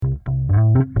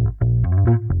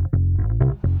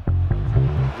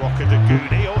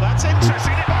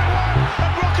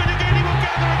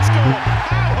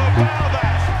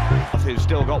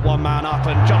got one man up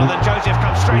and Jonathan Joseph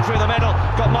comes straight through the middle.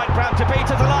 Got Mike Brown to beat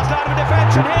at the last line of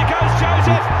defence, and here goes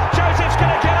Joseph. Joseph's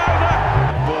going to get over.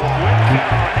 Ball with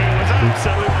Carr, and he was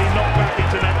absolutely knocked back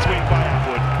into net swing by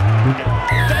Atwood.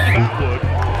 Dave Atwood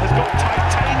has got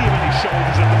titanium in his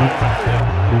shoulders at the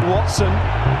moment. Watson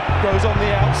goes on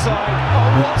the outside.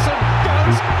 Oh, Watson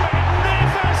goes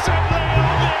magnificently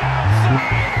on the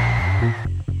outside.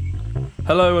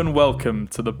 Hello and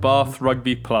welcome to the Bath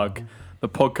Rugby Plug, the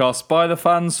podcast by the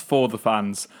fans for the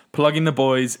fans, plugging the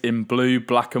boys in blue,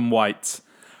 black and white.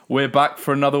 We're back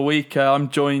for another week. I'm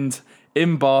joined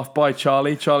in Bath by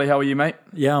Charlie. Charlie, how are you, mate?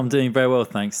 Yeah, I'm doing very well,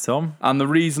 thanks, Tom. And the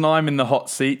reason I'm in the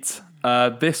hot seat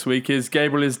this week is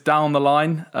Gabriel is down the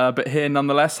line, but here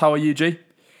nonetheless. How are you, G?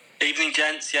 Evening,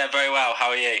 gents. Yeah, very well. How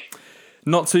are you?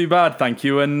 Not too bad, thank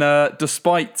you. And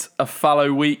despite a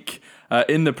fallow week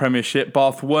in the Premiership,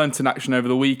 Bath weren't in action over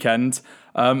the weekend.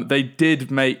 They did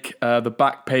make the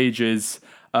back pages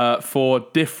for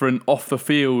different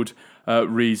off-the-field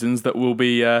reasons that we'll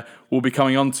be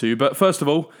coming on to. But first of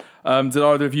all, did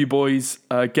either of you boys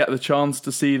get the chance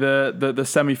to see the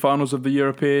semi-finals of the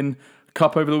European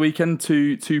Cup over the weekend?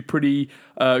 Two pretty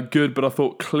good, but I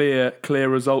thought clear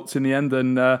results in the end,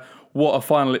 and what a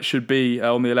final it should be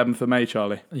on the 11th of May,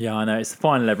 Charlie. Yeah, I know. It's the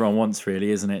final everyone wants,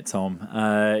 really, isn't it, Tom?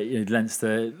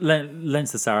 Leinster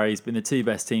Sarries been the two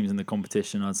best teams in the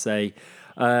competition, I'd say.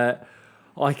 I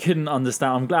couldn't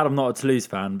understand. I'm glad I'm not a Toulouse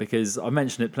fan, because I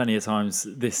mentioned it plenty of times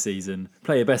this season.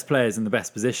 Play your best players in the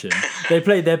best position. They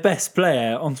played their best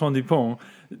player, Antoine Dupont,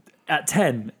 at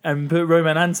 10 and put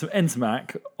Romain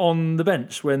Ntamack on the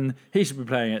bench when he should be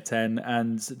playing at 10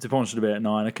 and Dupont should have been at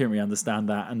 9. I couldn't really understand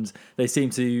that, and they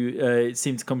seemed to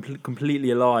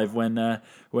completely alive when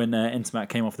Ntamack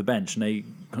came off the bench, and they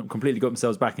completely got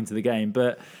themselves back into the game.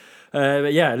 But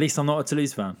yeah, at least I'm not a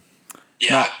Toulouse fan.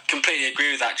 Yeah, I completely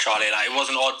agree with that, Charlie. It was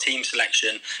an odd team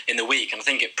selection in the week, and I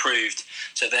think it proved.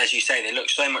 So as you say, they looked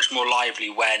so much more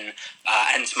lively when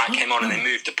Ntamack came on and they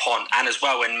moved Dupont, and as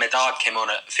well when Medard came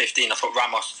on at 15. I thought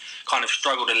Ramos kind of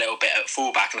struggled a little bit at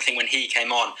fullback, and I think when he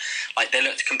came on, they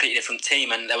looked a completely different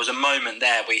team, and there was a moment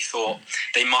there where you thought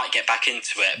they might get back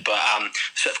into it, but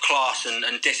sort of class and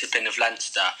discipline of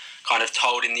Leinster kind of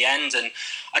told in the end. And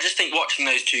I just think watching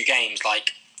those two games,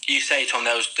 you say, Tom,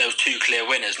 there was two clear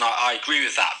winners, and I agree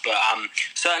with that. But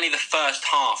certainly the first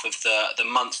half of the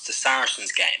Munster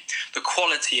Saracens game, the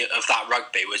quality of that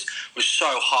rugby was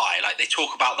so high. They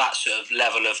talk about that sort of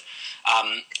level of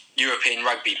European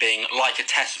rugby being like a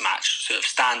test match, sort of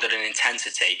standard and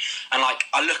intensity. And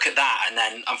I look at that, and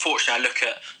then unfortunately I look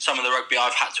at some of the rugby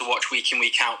I've had to watch week in,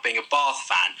 week out being a Bath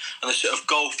fan, and the sort of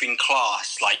golfing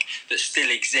class that still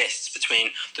exists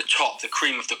between the top, the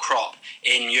cream of the crop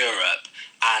in Europe,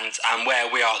 and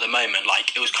where we are at the moment.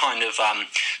 It was kind of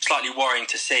slightly worrying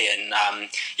to see, and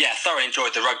thoroughly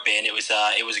enjoyed the rugby, and it was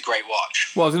a great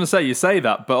watch. Well, I was going to say, you say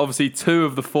that, but obviously two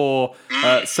of the four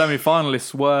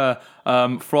semi-finalists were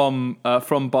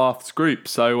from Bath's group.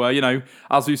 So,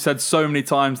 as we've said so many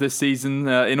times this season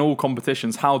in all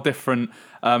competitions, how different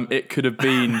it could have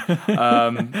been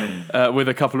with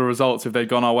a couple of results if they'd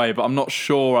gone our way. But I'm not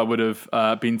sure I would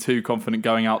have been too confident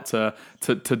going out to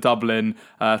Dublin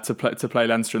to play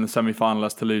Leinster in the semi-final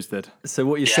as Toulouse did. So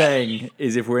what you're saying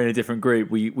is, if we're in a different group,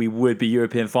 we would be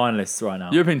European finalists right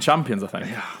now. European champions, I think.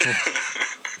 Yeah.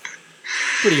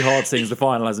 Pretty hard since the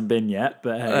final hasn't been yet,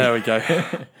 but hey. There we go.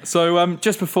 So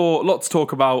just before, lot to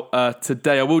talk about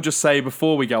today. I will just say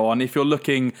before we go on, if you're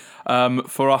looking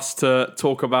for us to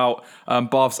talk about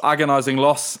Bath's agonising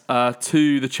loss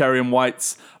to the Cherry and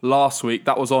Whites last week,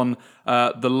 that was on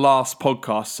the last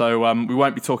podcast, so we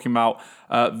won't be talking about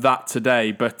that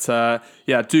today. But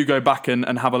do go back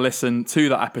and have a listen to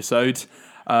that episode,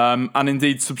 and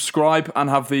indeed subscribe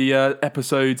and have the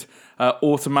episode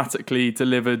automatically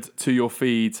delivered to your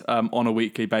feed on a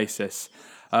weekly basis.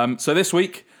 So this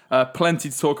week,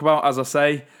 plenty to talk about, as I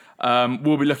say.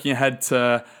 We'll be looking ahead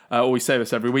to, we say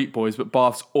this every week, boys, but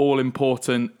Bath's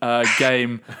all-important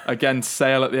game against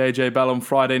Sale at the AJ Bell on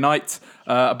Friday night.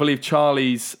 I believe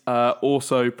Charlie's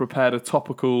also prepared a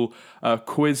topical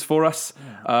quiz for us.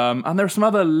 And there are some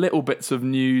other little bits of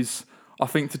news, I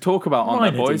think, to talk about, aren't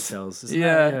there, boys? Details,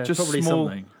 just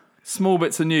probably small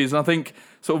bits of news. And I think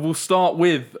sort of we'll start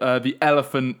with the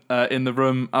elephant in the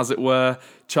room, as it were.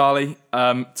 Charlie,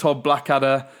 Todd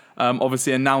Blackadder,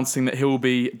 obviously announcing that he'll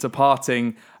be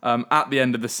departing at the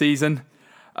end of the season.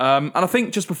 And I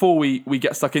think just before we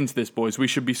get stuck into this, boys, we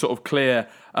should be sort of clear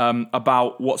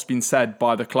about what's been said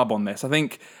by the club on this. I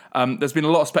think there's been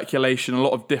a lot of speculation, a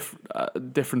lot of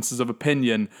differences of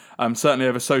opinion, certainly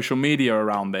over social media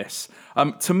around this.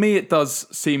 To me, it does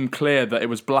seem clear that it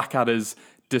was Blackadder's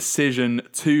decision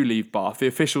to leave Bath. The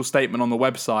official statement on the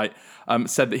website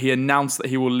said that he announced that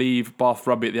he will leave Bath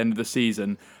Rugby at the end of the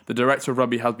season. The director of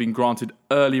rugby has been granted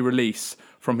early release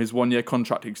from his 1-year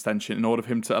contract extension in order for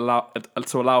him to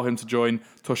allow him to join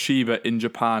Toshiba in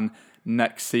Japan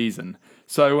next season.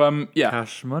 So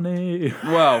Cash money.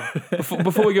 Well,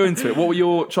 before we go into it, what were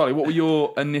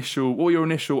your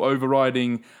initial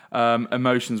overriding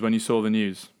emotions when you saw the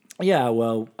news? Yeah,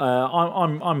 well,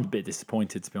 I'm a bit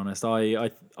disappointed, to be honest.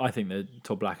 I think that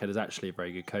Todd Blackadder is actually a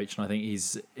very good coach, and I think he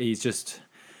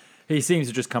seems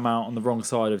to just come out on the wrong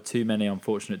side of too many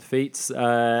unfortunate defeats.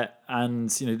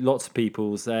 And lots of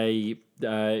people say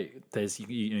there's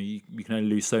you can only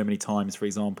lose so many times, for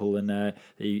example, and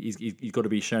he's got to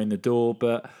be shown the door.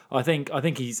 But I think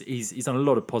he's done a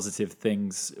lot of positive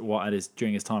things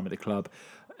during his time at the club,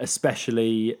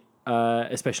 especially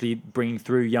bringing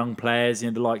through young players,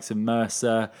 the likes of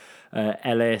Mercer,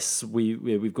 Ellis.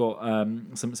 We've got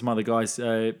some other guys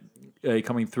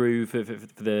coming through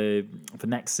for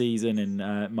next season,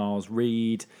 and Miles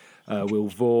Reed, Will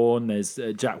Vaughan. There's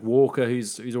Jack Walker,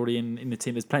 who's already in the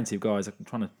team. There's plenty of guys. I'm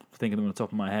trying to think of them on the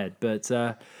top of my head, but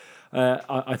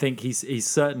I think he's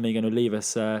certainly going to leave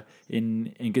us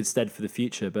in good stead for the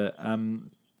future. But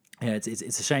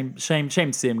it's a shame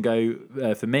to see him go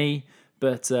for me.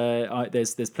 But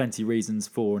there's plenty of reasons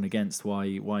for and against why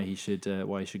he should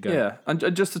go. Yeah,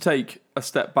 and just to take a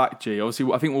step back, G.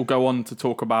 Obviously, I think we'll go on to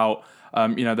talk about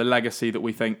the legacy that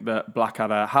we think that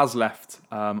Blackadder has left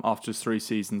after just 3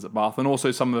 seasons at Bath, and also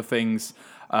some of the things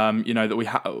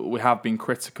that we have been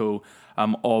critical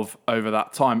of over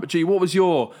that time. But G, what was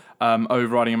your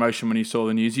overriding emotion when you saw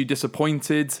the news? Are you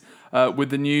disappointed with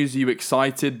the news? Are you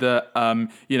excited that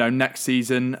next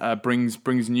season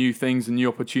brings new things and new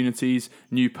opportunities,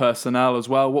 new personnel as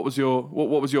well? What was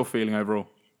your feeling overall?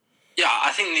 Yeah,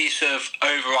 I think the sort of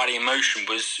overriding emotion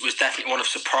was definitely one of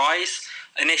surprise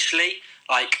initially.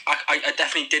 Like I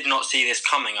definitely did not see this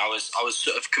coming. I was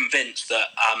sort of convinced that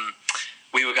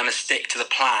we were going to stick to the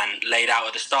plan laid out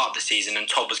at the start of the season, and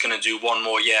Todd was going to do 1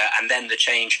 more year, and then the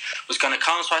change was going to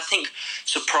come. So I think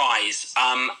surprise,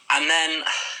 and then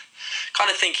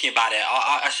kind of thinking about it,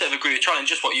 I sort of agree with Charlie, and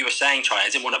just what you were saying, Charlie. I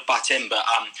didn't want to butt in, but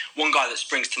one guy that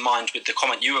springs to mind with the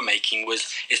comment you were making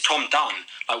is Tom Dunn.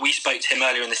 Like, we spoke to him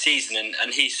earlier in the season,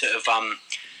 and he sort of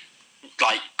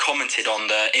commented on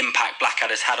the impact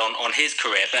Blackadder's had on his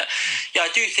career. But yeah, I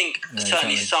do think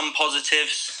certainly some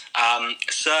positives,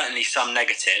 certainly some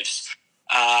negatives,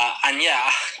 and yeah,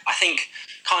 I think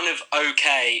kind of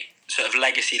okay sort of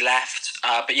legacy left,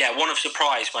 but yeah, one of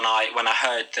surprise when I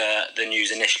heard the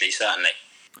news initially, certainly.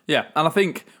 Yeah, and I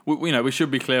think we should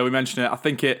be clear. We mentioned it. I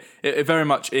think it very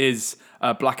much is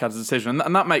Blackadder's decision,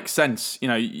 and that makes sense.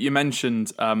 You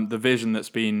mentioned the vision that's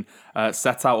been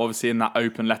set out, obviously, in that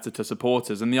open letter to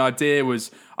supporters, and the idea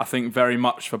was, I think, very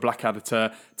much for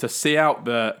Blackadder to see out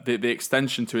the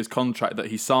extension to his contract that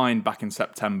he signed back in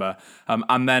September,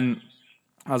 and then,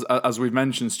 as we've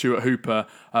mentioned, Stuart Hooper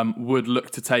would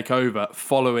look to take over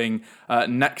following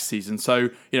next season. So,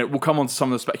 we'll come on to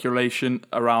some of the speculation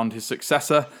around his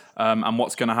successor and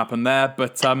what's going to happen there.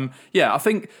 But I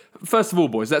think, first of all,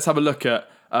 boys, let's have a look at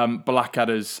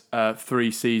Blackadder's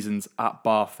 3 seasons at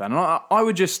Bath then. And I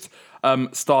would just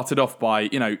start it off by,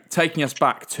 taking us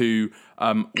back to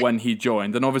when he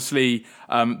joined. And obviously,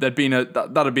 that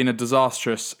had been a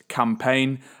disastrous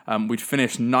campaign. We'd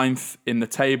finished 9th in the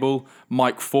table.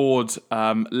 Mike Ford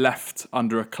left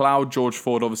under a cloud. George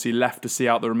Ford obviously left to see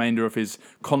out the remainder of his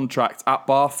contract at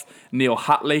Bath. Neil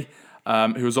Hatley,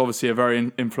 who was obviously a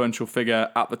very influential figure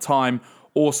at the time,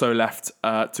 also left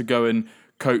to go and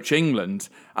coach England.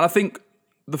 And I think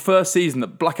the first season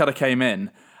that Blackadder came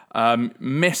in,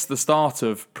 missed the start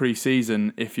of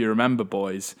pre-season, if you remember,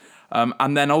 boys.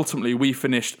 And then ultimately we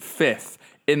finished 5th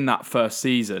in that first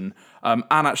season and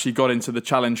actually got into the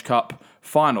Challenge Cup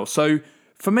final. So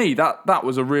for me, that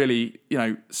was a really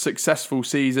successful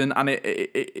season, and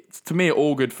it to me it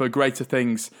augured for greater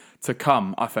things to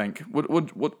come, I think. What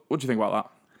do you think about that?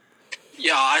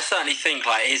 Yeah, I certainly think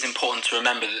it is important to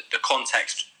remember the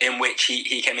context in which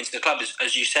he came into the club,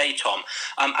 as you say, Tom.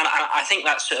 And I think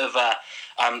that sort of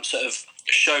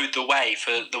showed the way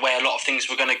for the way a lot of things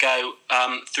were going to go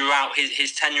throughout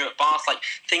his tenure at Bath. Like,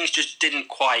 things just didn't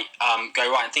quite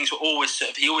go right, and things were always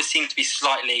he always seemed to be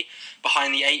slightly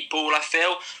behind the 8 ball, I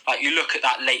feel. Like, you look at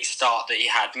that late start that he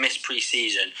had, missed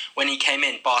pre-season. When he came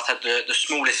in, Bath had the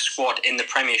smallest squad in the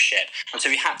Premiership. And so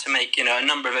he had to make, a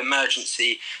number of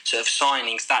emergency sort of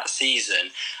signings that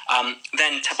season.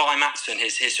 Then Tabai Matson,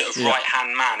 his sort of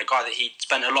right-hand man, a guy that he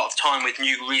spent a lot of time with,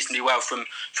 knew reasonably well from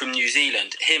New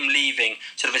Zealand. Him leaving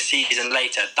sort of a season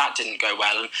later, that didn't go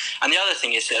well. And the other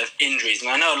thing is sort of injuries.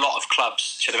 I know a lot of clubs,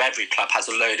 sort of every club has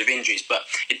a load of injuries, but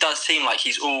it does seem like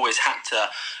he's always had to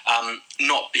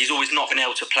he's always not been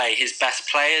able to play his best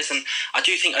players. And I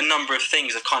do think a number of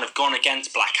things have kind of gone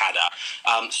against Blackadder,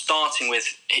 starting with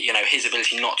his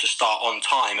ability not to start on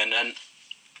time, and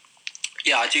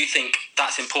yeah, I do think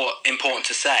that's important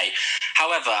to say.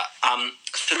 However,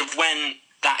 sort of when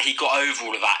that he got over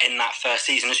all of that in that first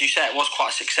season, as you say, it was quite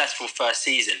a successful first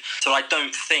season. So I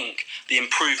don't think the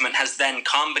improvement has then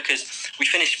come, because we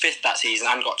finished 5th that season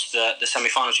and got to the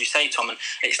semi-finals, you say, Tom, and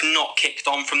it's not kicked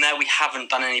on from there. We haven't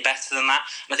done any better than that.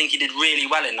 And I think he did really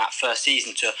well in that first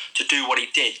season to do what he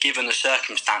did, given the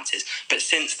circumstances. But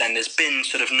since then, there's been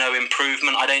sort of no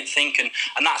improvement, I don't think, and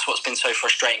that's what's been so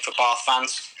frustrating for Bath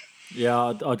fans.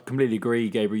 Yeah, I'd completely agree,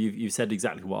 Gabriel. You've said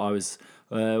exactly what I was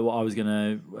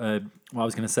going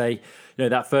to say.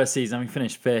 That first season, having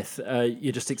finished 5th,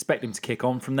 you just expect him to kick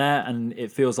on from there, and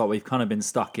it feels like we've kind of been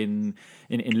stuck in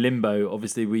limbo.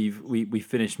 Obviously, we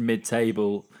finished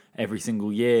mid-table every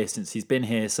single year since he's been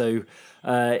here, so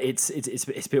it's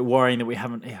a bit worrying that we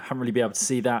haven't really been able to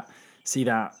see that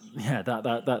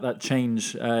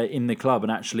change in the club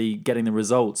and actually getting the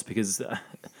results, because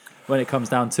when it comes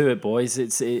down to it, boys,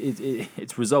 it's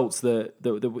results that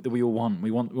we all want. We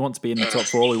want to be in the top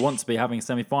 4. We want to be having a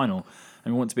semi-final,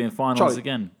 and we want to be in finals, Charlie,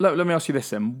 again. Let me ask you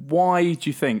this then: why do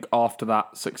you think, after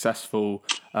that successful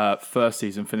first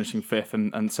season, finishing 5th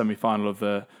and semi-final of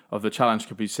the Challenge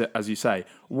Cup, as you say,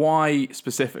 why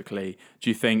specifically do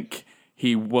you think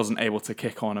he wasn't able to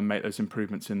kick on and make those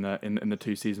improvements in the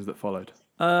 2 seasons that followed?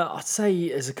 I'd say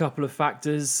there's a couple of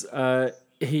factors.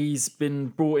 He's been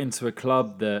brought into a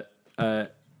club that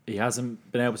he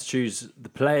hasn't been able to choose the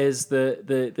players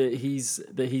that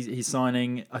he's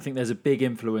signing. I think there's a big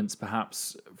influence,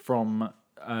 perhaps, from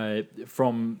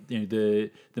the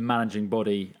managing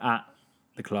body at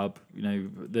the club.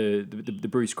 The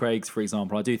Bruce Craigs, for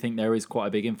example. I do think there is quite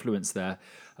a big influence there,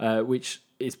 which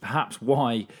is perhaps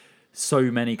why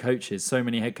so many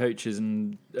head coaches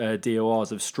and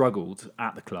DORs have struggled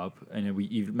at the club.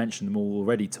 You've mentioned them all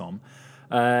already, Tom.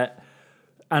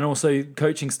 And also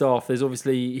coaching staff. There's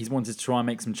obviously, he's wanted to try and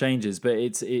make some changes, but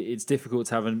it's difficult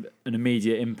to have an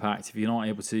immediate impact if you're not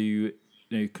able to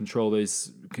control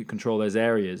those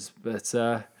areas. But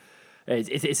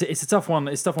it's a tough one.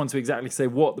 It's a tough one to exactly say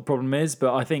what the problem is.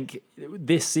 But I think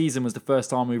this season was the first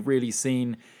time we've really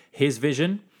seen his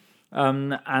vision.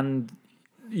 And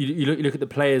you look at the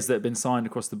players that have been signed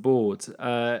across the board.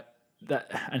 And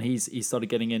he's started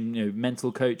getting in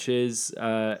mental coaches.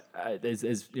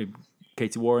 There's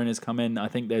Katie Warren has come in. I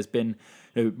think there's been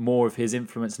more of his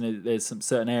influence, and there's some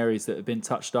certain areas that have been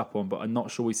touched up on, but I'm not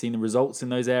sure we've seen the results in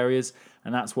those areas,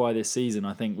 and that's why this season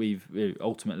I think we've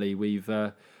failed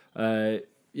to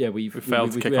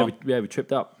kick on. We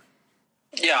tripped up.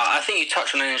 Yeah, I think you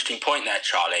touched on an interesting point there,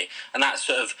 Charlie, and that's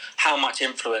sort of how much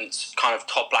influence kind of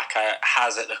Todd Blackadder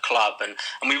has at the club, and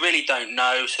we really don't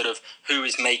know sort of who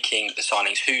is making the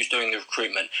signings, who's doing the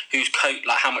recruitment,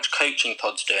 how much coaching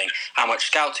Todd's doing, how much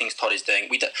scouting Todd is doing.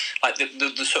 We don't,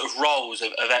 the sort of roles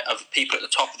of people at the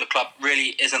top of the club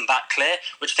really isn't that clear,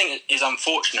 which I think is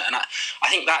unfortunate, and I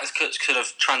think that has sort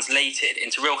of translated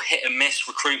into real hit and miss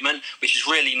recruitment, which has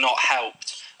really not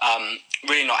helped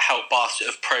Bath sort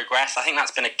of progress. I think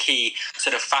that's been a key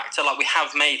sort of factor. Like, we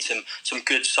have made some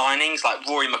good signings. Like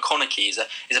Rory McConaughey is a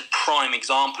prime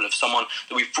example of someone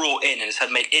that we've brought in and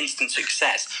has made instant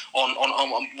success on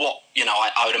what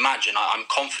I would imagine, I'm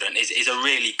confident is a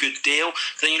really good deal.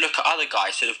 But then you look at other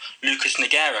guys, sort of Lucas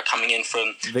Nogueira coming in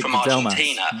from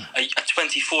Argentina, a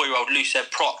 24-year-old Lucas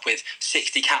Prop with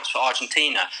 60 caps for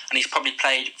Argentina, and he's probably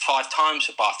played 5 times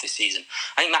for Bath this season.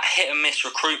 I think that hit and miss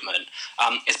recruitment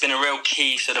has been a real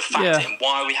key sort of factor in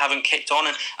why we haven't kicked on,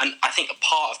 and I think a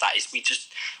part of that is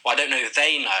I don't know if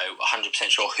they know 100%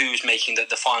 sure who's making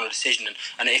the final decision,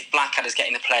 and if Blackadder's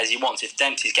getting the players he wants, if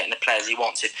Dempsey's getting the players he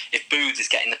wants, if Booth is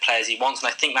getting the players he wants,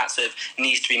 and I think that sort of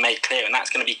needs to be made clear, and that's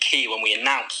going to be key when we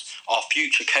announce our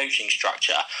future coaching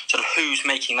structure, sort of who's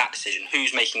making that decision,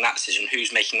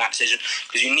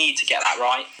 because you need to get that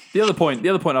right. The other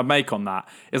point I'd make on that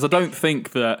is I don't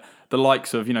think that the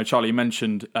likes of, Charlie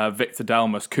mentioned Victor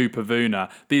Delmas, Cooper Vuna,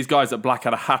 these guys that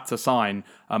Blackadder had to sign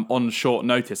on short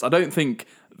notice. I don't think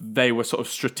they were sort of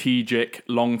strategic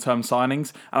long-term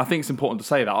signings. And I think it's important to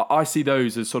say that. I see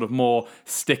those as sort of more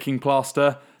sticking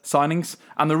plaster signings.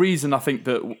 And the reason I think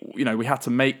that, you know, we had to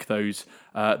make those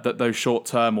those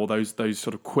short-term or those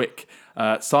sort of quick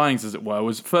signings, as it were,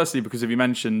 was firstly because, if you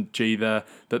mentioned, G, the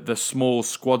small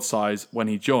squad size when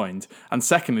he joined. And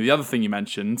secondly, the other thing you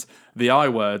mentioned, the I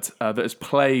word that has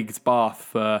plagued Bath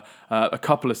for a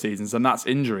couple of seasons, and that's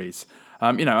injuries.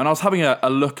 You know, and I was having a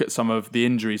look at some of the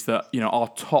injuries that, you know, our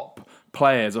top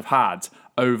players have had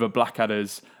over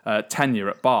Blackadder's tenure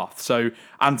at Bath. So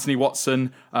Anthony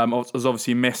Watson has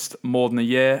obviously missed more than a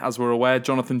year, as we're aware.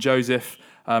 Jonathan Joseph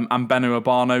and Beno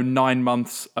Urbano, 9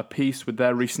 months apiece with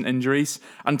their recent injuries.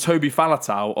 And Toby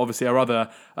Faletau, obviously our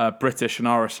other British and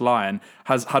Irish Lion,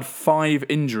 has had 5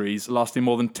 injuries lasting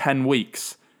more than 10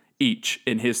 weeks each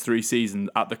in his 3 seasons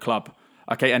at the club.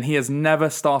 Okay, and he has never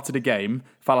started a game.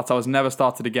 Faletau has never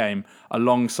started a game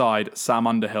alongside Sam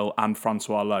Underhill and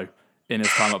Francois Lowe in his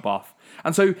time at Bath.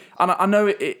 And so, and I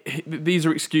know these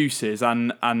are excuses,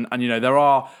 and you know there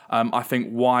are, I think,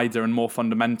 wider and more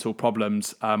fundamental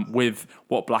problems with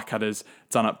what Blackadder's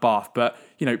done at Bath. But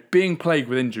you know, being plagued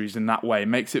with injuries in that way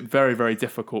makes it very, very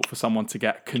difficult for someone to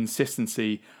get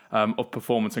consistency of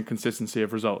performance and consistency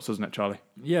of results, doesn't it, Charlie?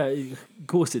 Yeah, of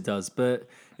course it does. But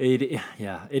it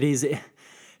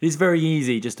is very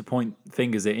easy just to point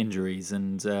fingers at injuries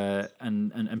and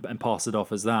pass it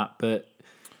off as that. But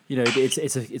you know,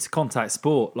 it's a contact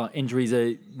sport. Like, injuries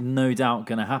are no doubt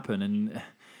going to happen, and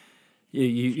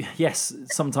yes,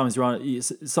 sometimes you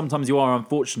are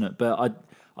unfortunate. But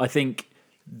I think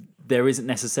there isn't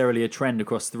necessarily a trend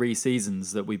across 3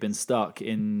 seasons that we've been stuck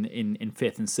in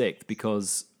 5th and 6th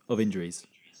because of injuries.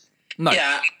 No.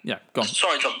 Yeah. Go on.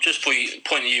 Sorry, Tom, just for the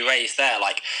point that you raised there,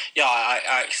 like, yeah,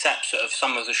 I accept sort of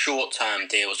some of the short-term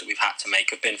deals that we've had to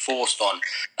make have been forced on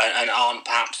and aren't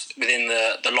perhaps within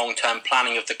the long-term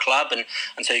planning of the club, and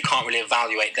so you can't really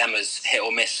evaluate them as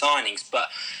hit-or-miss signings. But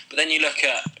then you look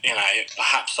at, you know,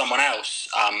 perhaps someone else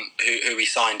who we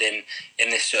signed in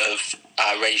this sort of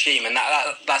regime, and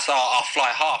that's our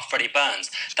fly half, Freddie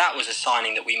Burns. That was a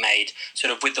signing that we made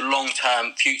sort of with the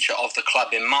long-term future of the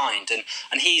club in mind, and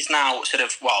he's now sort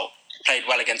of, well, played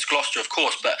well against Gloucester, of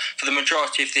course, but for the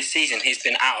majority of this season, he's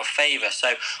been out of favour.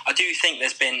 So I do think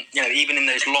there's been, you know, even in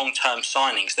those long-term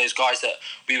signings, those guys that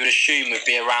we would assume would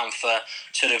be around for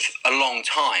sort of a long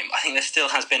time, I think there still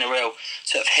has been a real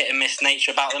sort of hit-and-miss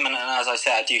nature about them, and as I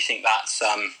say, I do think that's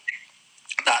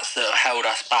sort of held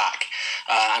us back,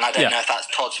 and I don't know if that's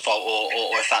Todd's fault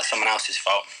or if that's someone else's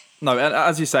fault. No,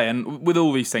 as you say, and with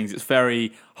all these things, it's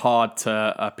very hard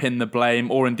to pin the blame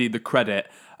or indeed the credit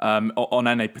on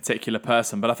any particular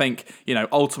person. But I think, you know,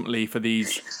 ultimately for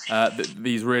these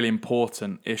really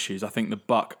important issues, I think the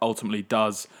buck ultimately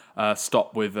does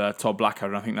stop with Todd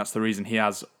Blackadder, and I think that's the reason he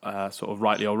has sort of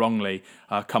rightly or wrongly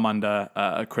come under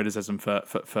criticism for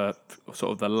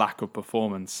sort of the lack of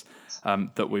performance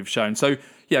that we've shown. So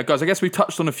yeah, guys, I guess we've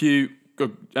touched on a few.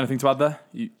 Anything to add there?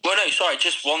 Well, no, sorry,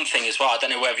 just one thing as well. I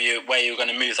don't know where you were going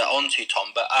to move that on to,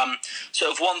 Tom, but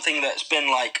sort of one thing that's been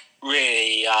like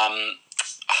really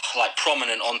like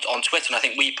prominent on Twitter, and I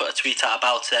think we put a tweet out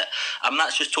about it.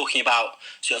 That's just talking about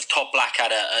sort of Todd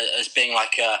Blackadder as being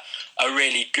like a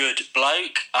really good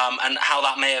bloke, and how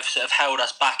that may have sort of held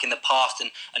us back in the past,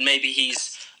 and maybe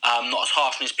he's not as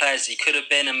harsh on his players as he could have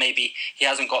been, and maybe he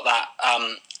hasn't got that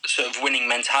sort of winning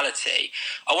mentality.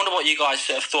 I wonder what you guys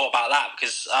sort of thought about that,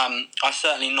 because I'm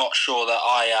certainly not sure that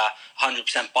I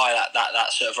 100% buy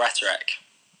that sort of rhetoric.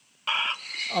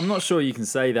 I'm not sure you can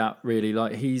say that really.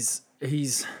 Like, he's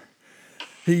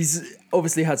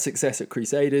obviously had success at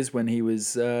Crusaders when he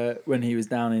was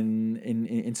down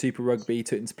in Super Rugby,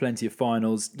 took into plenty of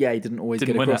finals. Yeah, he didn't always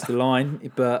get across the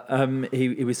line, but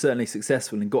he was certainly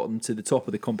successful and got them to the top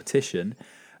of the competition.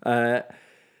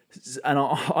 And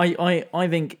I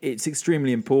think it's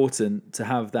extremely important to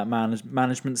have that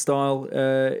management style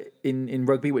in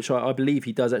rugby, which I believe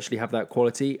he does actually have that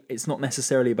quality. It's not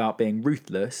necessarily about being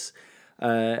ruthless.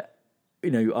 You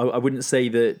know, I wouldn't say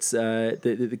that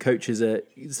the coaches at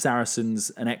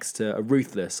Saracens and Exeter are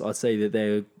ruthless. I'd say that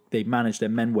they manage their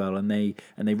men well, and they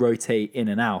rotate in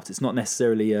and out. It's not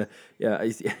necessarily you don't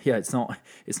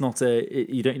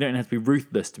have to be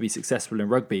ruthless to be successful in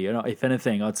rugby. And if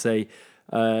anything, I'd say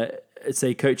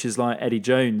coaches like Eddie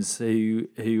Jones,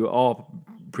 who are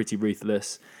pretty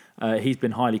ruthless, he's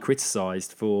been highly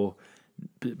criticised for,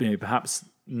 you know, perhaps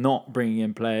not bringing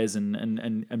in players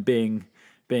and being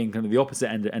kind of the opposite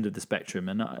end of the spectrum.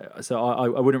 And so I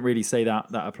wouldn't really say that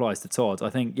applies to Todd. I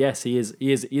think yes, he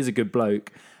is a good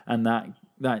bloke, and that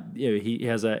you know, he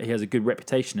has a good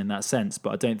reputation in that sense.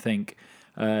 But I don't think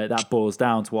that boils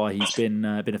down to why he's been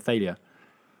a failure.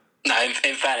 No,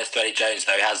 in fairness to Eddie Jones,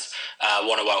 though, he has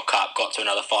won a World Cup, got to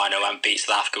another final and beat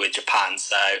South Africa with Japan,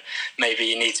 so maybe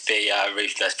you need to be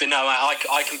ruthless. But no,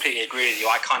 I completely agree with you.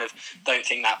 I kind of don't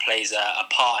think that plays a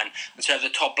part. And so the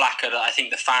Todd Blackadder that I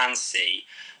think the fans see,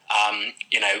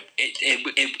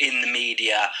 in the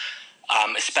media,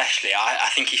 especially, I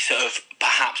think he's sort of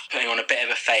perhaps putting on a bit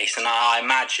of a face, and I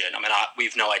imagine,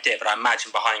 we've no idea, but I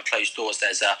imagine behind closed doors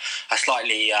there's a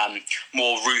slightly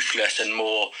more ruthless and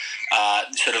more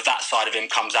sort of that side of him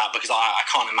comes out, because I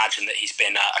can't imagine that he's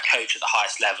been a coach at the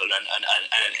highest level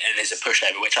and is a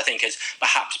pushover, which I think has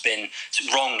perhaps been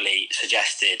wrongly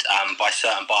suggested by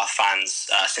certain Bath fans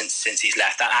since he's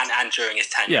left and during his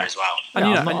tenure as well.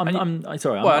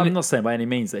 I'm not saying by any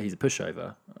means that he's a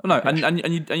pushover. No,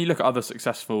 and you look at other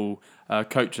successful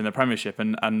coach in the Premiership,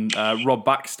 and Rob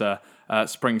Baxter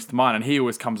springs to mind, and he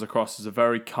always comes across as a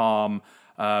very calm,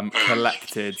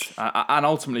 collected, and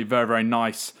ultimately very, very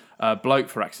nice bloke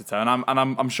for Exeter. And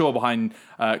I'm sure behind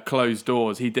closed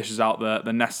doors he dishes out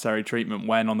the necessary treatment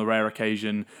when, on the rare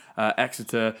occasion,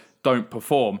 Exeter don't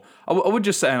perform. I would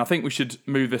just say, and I think we should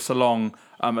move this along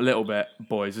a little bit,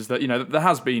 boys, is that there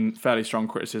has been fairly strong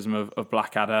criticism of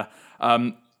Blackadder.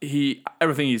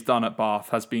 Everything he's done at Bath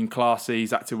has been classy.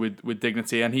 He's acted with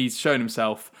dignity, and he's shown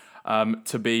himself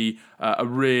to be a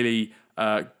really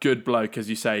good bloke, as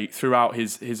you say, throughout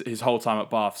his whole time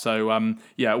at Bath. So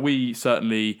we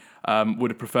certainly would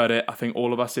have preferred it, I think,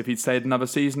 all of us, if he'd stayed another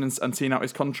season and seen out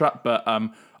his contract. But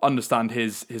understand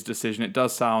his decision. It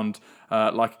does sound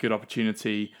like a good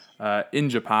opportunity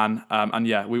in Japan,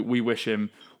 we wish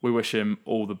him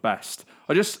all the best.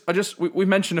 We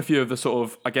mentioned a few of the sort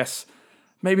of, I guess,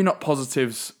 maybe not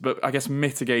positives, but I guess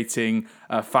mitigating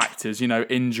factors.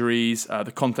 Injuries,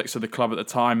 the context of the club at the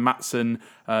time, Maatsen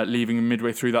leaving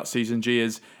midway through that season,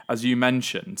 as you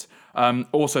mentioned.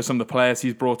 Also, some of the players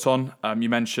he's brought on. You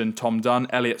mentioned Tom Dunn,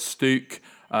 Elliot Stooke,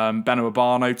 Beno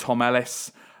Abano, Tom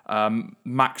Ellis,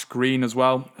 Max Green as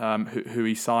well, who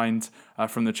he signed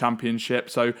from the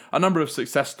Championship. So a number of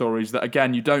success stories that,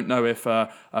 again, you don't know if are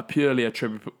purely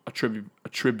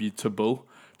attributable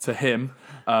to him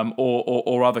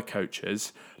or other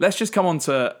coaches. Let's just come on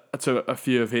to a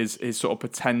few of his sort of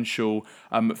potential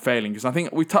failing, because I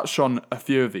think we touched on a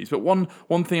few of these. But one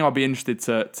thing I'll be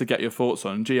interested to get your thoughts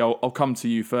on, I'll come to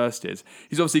you first, is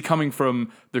he's obviously coming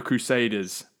from the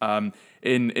Crusaders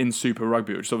in Super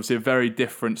Rugby, which is obviously a very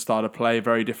different style of play,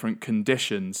 very different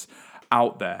conditions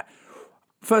out there.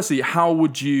 Firstly, how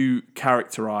would you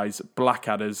characterise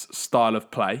Blackadder's style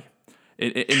of play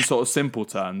in sort of simple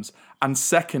terms? And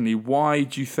secondly, why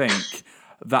do you think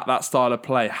that style of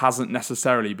play hasn't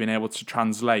necessarily been able to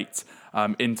translate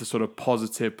into sort of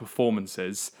positive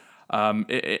performances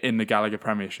in the Gallagher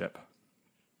Premiership?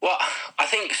 Well, I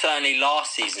think certainly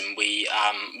last season we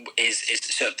is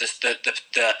sort of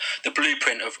the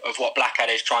blueprint of what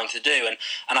Blackadder is trying to do, and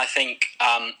I think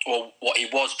what he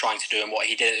was trying to do and what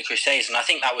he did at the Crusaders, and I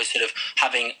think that was sort of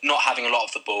not having a lot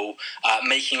of the ball,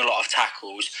 making a lot of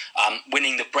tackles,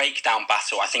 winning the breakdown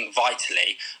battle, I think,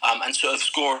 vitally, and sort of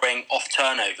scoring off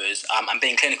turnovers and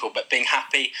being clinical, but being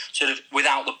happy sort of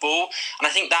without the ball, and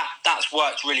I think that's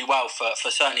worked really well for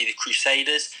certainly the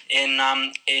Crusaders in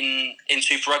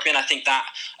Super Rugby, and I think that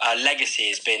legacy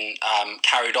has been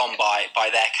carried on by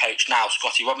their coach now,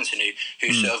 Scotty Robinson,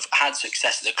 who sort of had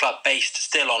success at the club based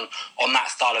still on that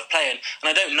style of play, and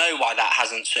I don't know why that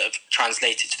hasn't sort of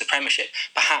translated to the Premiership.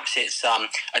 Perhaps it's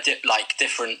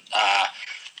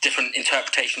different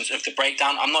interpretations of the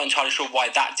breakdown. I'm not entirely sure why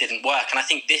that didn't work, and I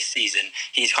think this season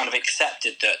he's kind of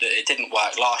accepted that it didn't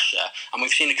work last year, and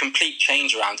we've seen a complete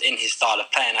change around in his style of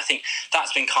play, and I think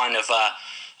that's been kind of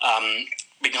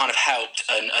helped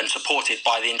and supported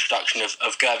by the introduction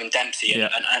of Gervin Dempsey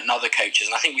and other coaches.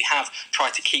 And I think we have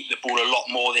tried to keep the ball a lot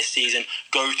more this season,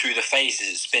 go through the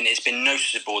phases. It's been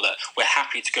noticeable that we're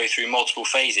happy to go through multiple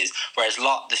phases, whereas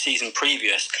the season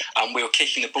previous, we were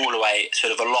kicking the ball away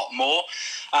sort of a lot more.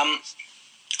 And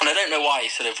I don't know why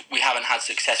sort of we haven't had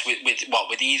success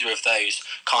with either of those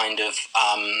kind of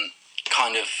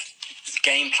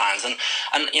game plans, and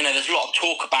there's a lot of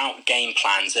talk about game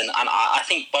plans, and I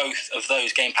think both of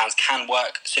those game plans can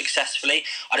work successfully.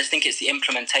 I just think it's the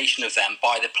implementation of them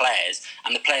by the players,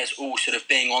 and the players all sort of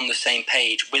being on the same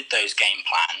page with those game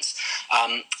plans,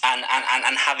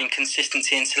 and having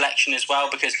consistency in selection as well,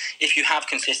 because if you have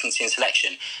consistency in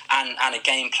selection and a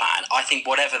game plan, I think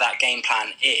whatever that game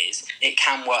plan is, it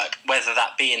can work, whether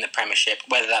that be in the Premiership,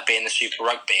 whether that be in the Super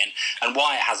Rugby, and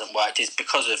why it hasn't worked is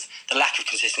because of the lack of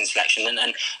consistent selection,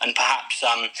 and perhaps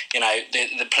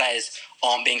the players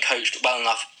aren't being coached well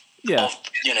enough Yeah. of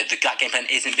that game plan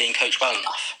isn't being coached well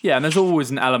enough. Yeah, and there's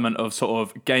always an element of sort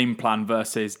of game plan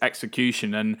versus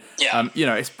execution, and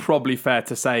it's probably fair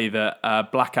to say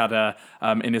that Blackadder,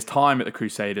 in his time at the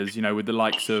Crusaders, with the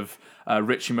likes of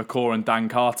Richie McCaw and Dan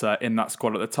Carter in that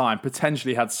squad at the time,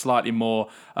 potentially had slightly more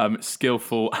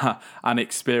skillful and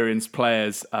experienced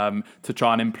players to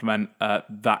try and implement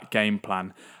that game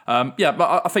plan.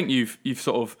 But I think you've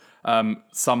sort of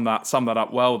sum that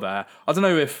up well there. I don't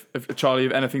know if Charlie, you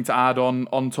have anything to add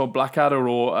on Todd Blackadder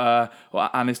or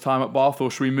and his time at Bath,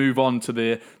 or should we move on to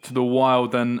the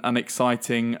wild and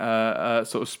exciting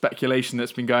sort of speculation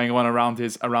that's been going on around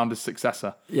his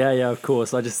successor? Yeah, of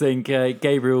course. I just think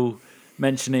Gabriel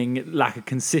mentioning lack of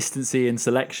consistency in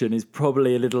selection is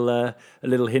probably a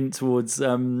little hint towards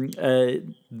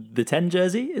the 10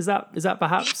 jersey. Is that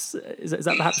perhaps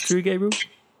true, Gabriel?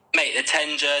 Mate, the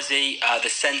 10 jersey, the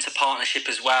centre partnership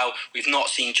as well. We've not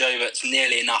seen Joverts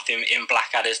nearly enough in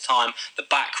Blackadder's time. The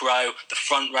back row, the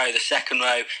front row, the second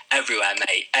row, everywhere,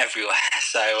 mate, everywhere.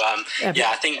 So,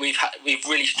 I think we've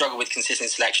really struggled with consistent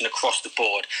selection across the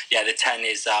board. Yeah, the 10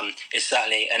 is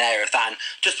certainly an area of that. And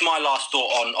just my last thought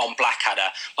on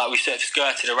Blackadder, like we sort of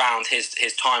skirted around his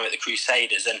time at the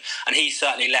Crusaders, and he's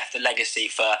certainly left a legacy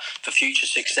for future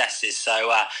successes. So,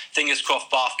 fingers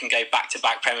crossed Bath can go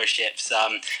back-to-back premierships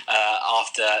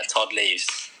after Todd leaves.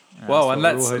 Well, and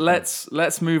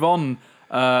let's move on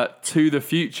to the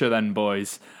future then,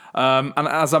 boys. And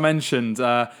as I mentioned,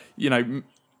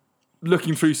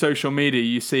 looking through social media,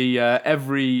 you see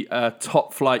every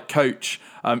top flight coach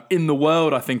in the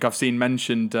world, I think I've seen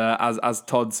mentioned as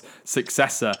Todd's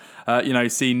successor.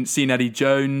 Seen Eddie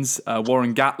Jones,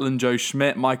 Warren Gatland, Joe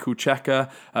Schmidt, Michael Checker,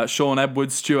 Sean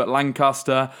Edwards, Stuart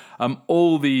Lancaster,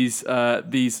 all these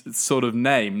sort of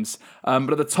names. But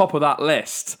at the top of that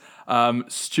list,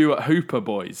 Stuart Hooper,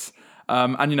 boys.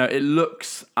 And it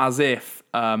looks as if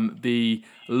the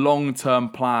long-term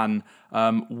plan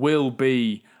will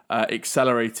be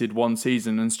accelerated one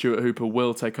season, and Stuart Hooper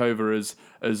will take over as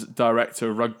director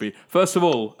of rugby. First of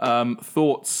all,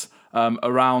 thoughts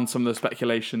around some of the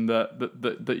speculation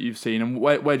that you've seen, and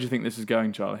where do you think this is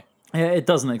going, Charlie? Yeah, it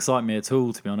doesn't excite me at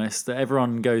all, to be honest.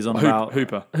 Everyone goes on about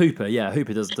Hooper.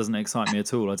 Hooper doesn't excite me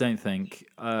at all. I don't think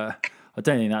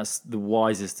that's the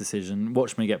wisest decision.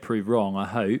 Watch me get proved wrong, I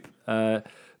hope.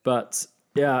 But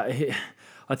yeah,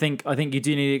 I think you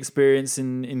do need experience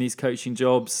in these coaching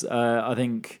jobs. I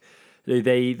think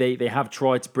they have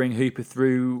tried to bring Hooper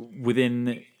through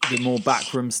within the more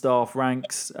backroom staff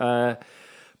ranks, but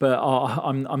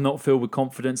I'm not filled with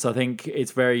confidence. I think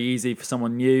it's very easy for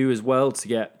someone new as well to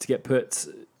get put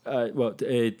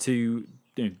to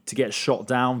get shot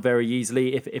down very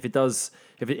easily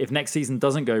if next season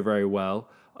doesn't go very well.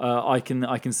 I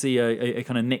can see a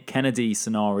kind of Nick Kennedy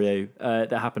scenario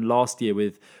that happened last year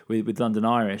with London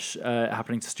Irish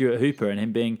happening to Stuart Hooper, and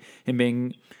him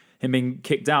being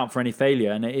kicked out for any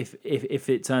failure. And if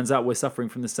it turns out we're suffering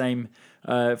from the same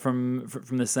from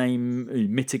the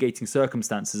same mitigating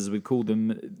circumstances as we've called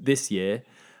them this year,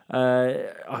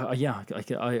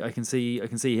 I can see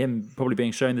him probably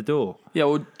being shown the door. Yeah,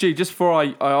 well, just before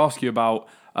I ask you about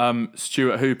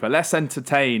Stuart Hooper, let's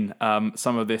entertain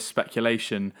some of this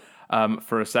speculation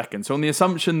for a second. So on the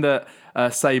assumption that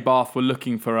say Bath were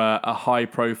looking for a high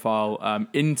profile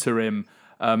interim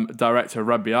director of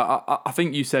rugby, I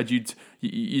think you said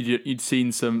you'd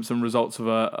seen some results of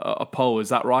a poll. Is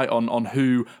that right on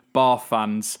who Bath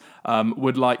fans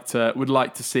would like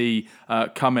to see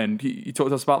come in? Can you talk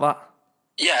to us about that?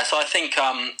 Yeah, so I think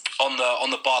on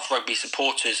the Bath Rugby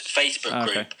supporters Facebook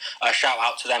group, shout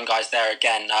out to them guys there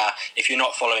again. If you're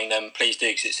not following them, please do,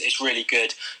 because it's really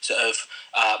good sort of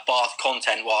Bath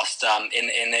content whilst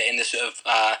in the sort of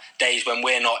days when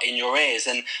we're not in your ears.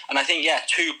 And I think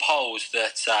two polls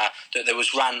that there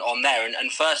was ran on there.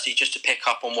 And firstly, just to pick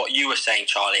up on what you were saying,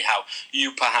 Charlie, how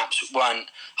you perhaps weren't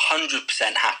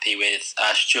 100% happy with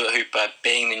Stuart Hooper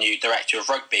being the new director of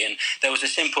rugby, and there was a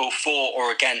simple for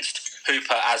or against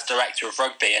Hooper as director of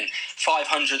rugby, and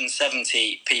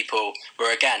 570 people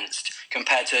were against,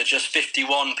 compared to just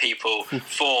 51 people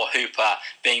for Hooper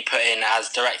being put in as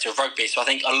director of rugby. So I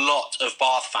think a lot of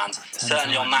Bath fans,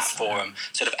 certainly on that forum,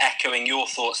 sort of echoing your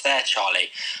thoughts there, Charlie.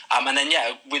 And then,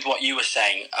 with what you were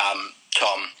saying,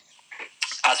 Tom,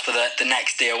 as for the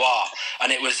next DOR,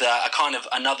 and it was a kind of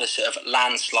another sort of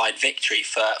landslide victory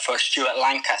for Stuart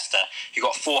Lancaster, who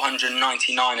got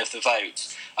 499 of the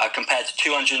votes, compared to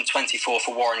 224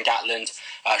 for Warren Gatland,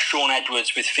 Sean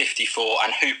Edwards with 54,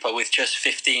 and Hooper with just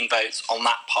 15 votes on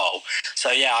that poll. So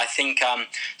I think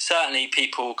certainly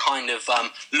people kind of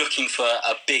looking for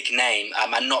a big name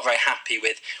and not very happy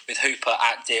with Hooper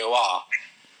at DOR.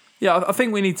 Yeah, I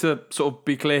think we need to sort of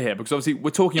be clear here, because obviously we're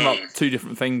talking about two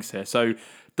different things here. So,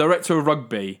 director of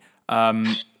rugby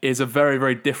is a very,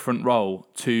 very different role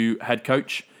to head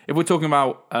coach. If we're talking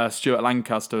about Stuart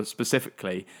Lancaster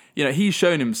specifically, he's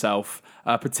shown himself,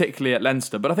 particularly at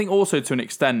Leinster, but I think also to an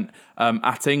extent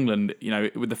at England,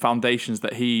 with the foundations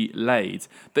that he laid,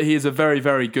 that he is a very,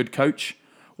 very good coach.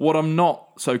 What I'm not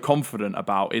so confident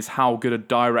about is how good a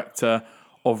director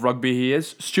of rugby he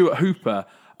is. Stuart Hooper,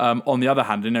 on the other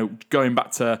hand, going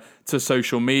back to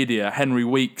social media, Henry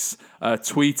Weeks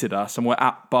tweeted us, and we're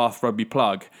at Bath Rugby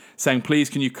Plug, saying, please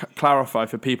can you clarify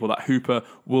for people that Hooper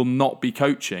will not be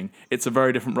coaching? It's a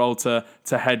very different role to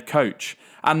head coach.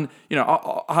 And,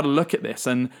 I had a look at this,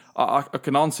 and I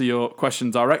can answer your question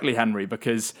directly, Henry,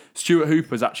 because Stuart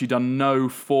Hooper's actually done no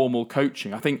formal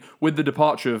coaching. I think with the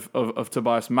departure of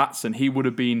Tobias Matson, he would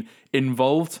have been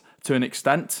involved to an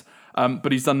extent,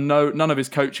 but he's done none of his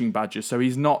coaching badges, so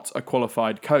he's not a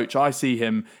qualified coach. I see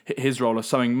his role as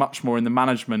something much more in the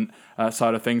management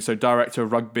side of things, so director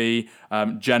of rugby,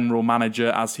 general manager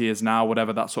as he is now,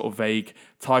 whatever that sort of vague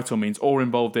title means, or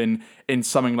involved in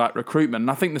something like recruitment.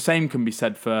 And I think the same can be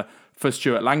said for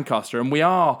Stuart Lancaster. And we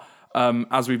are,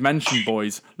 as we've mentioned,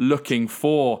 boys, looking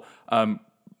for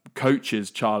coaches,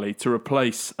 Charlie, to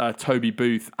replace Toby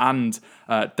Booth and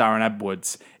Darren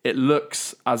Edwards. It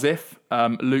looks as if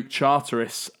Luke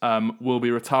Charteris will be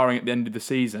retiring at the end of the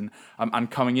season and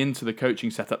coming into the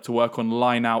coaching setup to work on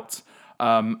line out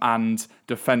and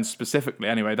defence specifically.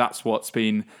 Anyway, that's what's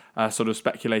been sort of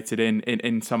speculated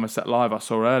in Somerset Live I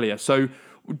saw earlier. So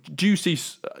do you see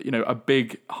a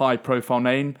big high profile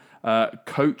name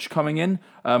coach coming in,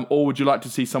 or would you like to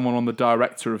see someone on the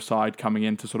director of side coming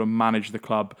in to sort of manage the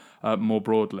club more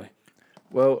broadly?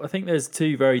 Well, I think there's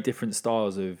two very different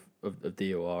styles of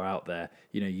DOR out there.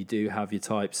 You do have your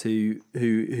types who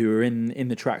are in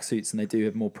the tracksuits and they do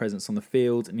have more presence on the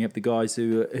field, and you have the guys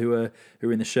who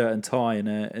are in the shirt and tie and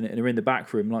are in the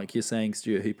back room, like you're saying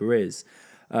Stuart Hooper is.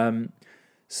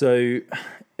 So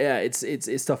yeah,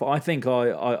 it's tough. I think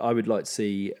I would like to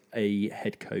see a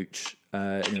head coach,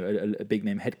 a big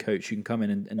name head coach who can come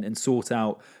in and sort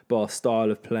out Bath's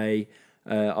style of play.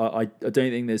 I don't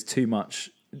think there's too much.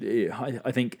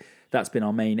 I think that's been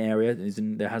our main area.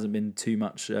 There hasn't been too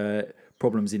much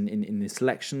problems in the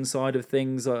selection side of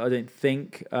things. I don't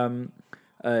think.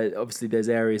 Obviously, there's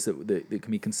areas that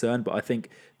can be concerned, but I think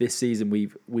this season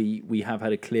we have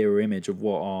had a clearer image of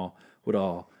what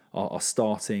our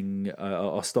starting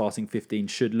 15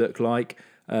 should look like,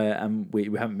 and we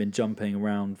haven't been jumping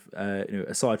around.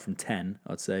 Aside from 10,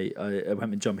 I'd say I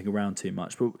haven't been jumping around too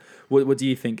much. But what do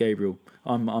you think, Gabriel?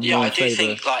 I'm I do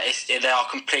think they are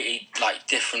completely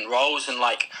different roles, and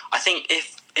I think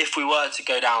if we were to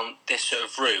go down this sort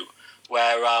of route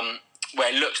where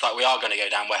it looks like we are going to go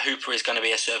down, where Hooper is going to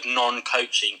be a sort of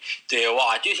non-coaching DOR,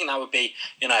 I do think that would be,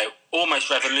 almost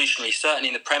revolutionary, certainly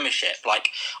in the Premiership.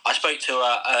 I spoke to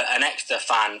an Exeter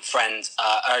fan friend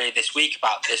earlier this week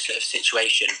about this sort of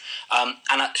situation,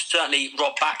 and certainly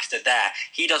Rob Baxter there,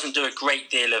 he doesn't do a great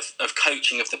deal of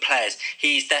coaching of the players.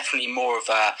 He's definitely more of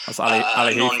a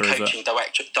non-coaching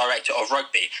director of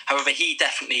rugby. However, he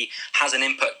definitely has an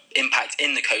impact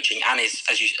in the coaching and is,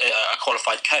 as a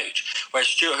qualified coach, whereas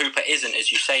Stuart Hooper isn't,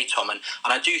 as you say, Tom, and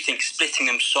I do think splitting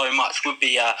them so much would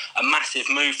be a massive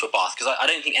move for Bath, because I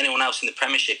don't think anyone else in the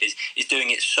Premiership is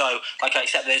doing it so. I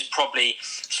accept there's probably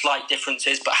slight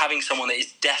differences, but having someone that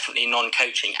is definitely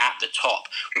non-coaching at the top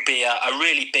would be a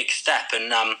really big step,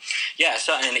 and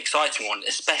certainly an exciting one,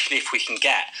 especially if we can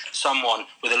get someone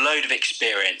with a load of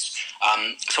experience,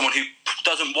 someone who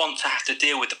doesn't want to have to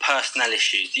deal with the personnel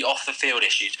issues, the off-the-field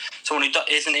issues, someone who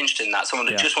isn't interested in that, someone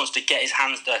that just wants to get his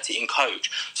hands dirty and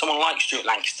coach, someone like Stuart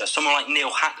Lancaster, someone like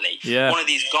Neil Hatley, one of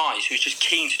these guys who's just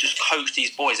keen to just coach these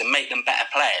boys and make them better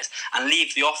players and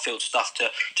leave the off-field stuff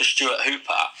to Stuart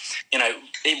Hooper.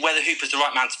 Whether Hooper's the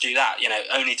right man to do that,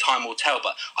 only time will tell,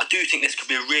 but I do think this could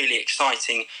be a really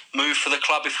exciting move for the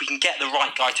club if we can get the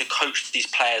right guy to coach these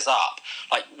players up.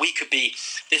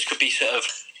 This could be sort of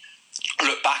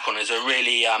look back on as a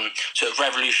really sort of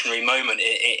revolutionary moment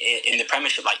in the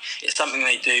Premiership. It's something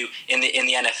they do in the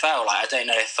NFL. I don't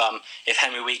know if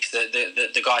Henry Weeks,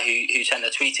 the guy who sent the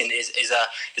tweet in, is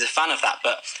a fan of that,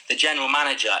 but the general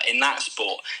manager in that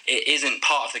sport, it isn't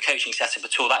part of the coaching setup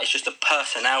at all. That is just a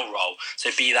personnel role. So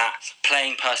be that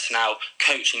playing personnel,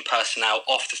 coaching personnel,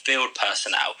 off the field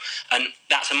personnel, and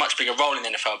that's a much bigger role in the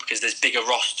NFL because there's bigger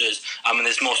rosters and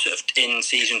there's more sort of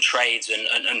in-season trades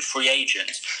and free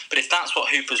agents. But if that's what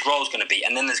Hooper's role is going to be,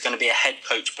 and then there's going to be a head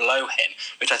coach below him,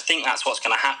 which I think that's what's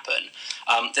going to happen,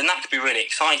 then that could be really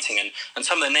exciting. And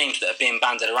some of the names that are being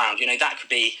banded around, that could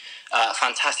be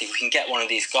fantastic if we can get one of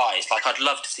these guys. Like, I'd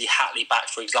love to see Hatley back,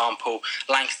 for example.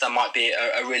 Lancaster might be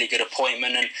a really good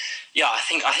appointment, and yeah, I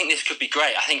think this could be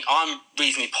great. I think I'm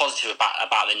reasonably positive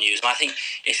about the news, and I think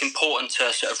it's important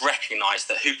to sort of recognise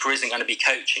that Hooper isn't going to be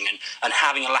coaching, and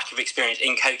having a lack of experience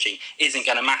in coaching isn't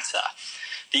going to matter.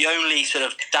 The only sort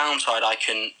of downside I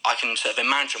can sort of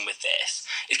imagine with this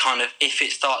is kind of, if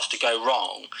it starts to go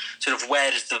wrong, sort of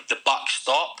where does the buck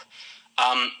stop?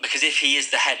 Because if he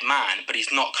is the head man, but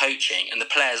he's not coaching and the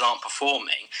players aren't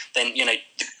performing, then,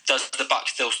 does the buck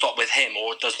still stop with him,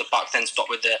 or does the buck then stop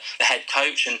with the head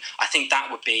coach? And I think that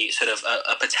would be sort of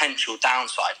a potential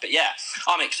downside. But yeah,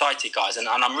 I'm excited, guys, and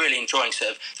I'm really enjoying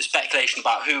sort of the speculation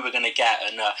about who we're going to get.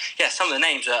 And some of the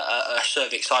names are sort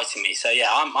of exciting me. So yeah,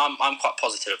 I'm quite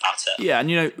positive about it. Yeah,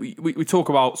 and we talk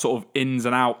about sort of ins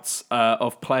and outs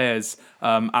of players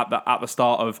at the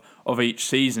start of each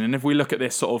season, and if we look at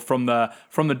this sort of from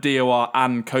the DOR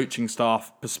and coaching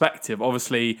staff perspective,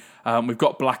 obviously we've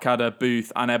got Blackadder,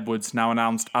 Booth, and Edwards now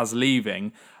announced as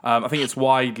leaving. I think it's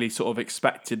widely sort of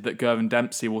expected that Gervin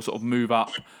Dempsey will sort of move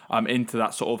up into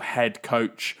that sort of head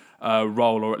coach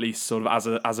role, or at least sort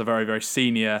of as a very, very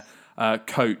senior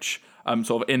coach.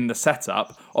 Sort of in the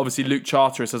setup. Obviously, Luke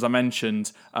Charteris, as I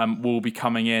mentioned, will be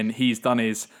coming in. He's done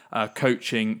his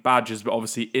coaching badges, but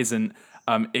obviously isn't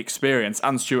experienced.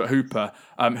 And Stuart Hooper,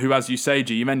 who, as you say,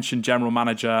 G, you mentioned general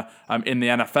manager in the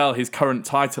NFL. His current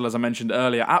title, as I mentioned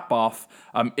earlier, at Bath,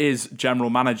 is general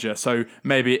manager. So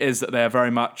maybe it is that they're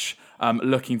very much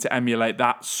looking to emulate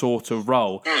that sort of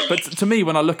role. But to me,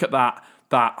 when I look at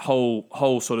that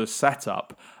whole sort of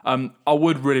setup, I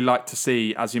would really like to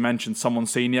see, as you mentioned, someone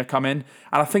senior come in.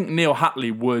 And I think Neil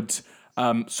Hatley would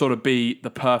sort of be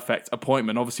the perfect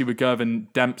appointment. Obviously, with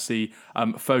Gervin Dempsey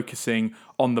focusing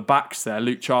on the backs there,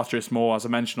 Luke Charteris more, as I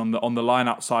mentioned, on the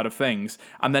line-out side of things,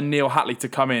 and then Neil Hatley to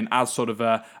come in as sort of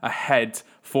a head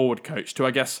forward coach to,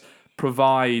 I guess,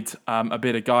 provide a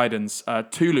bit of guidance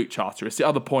to Luke Charteris. The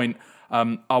other point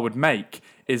I would make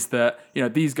is that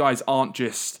these guys aren't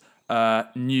just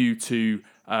new to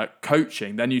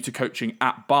coaching, they're new to coaching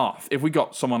at Bath. If we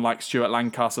got someone like Stuart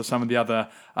Lancaster, some of the other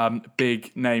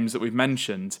big names that we've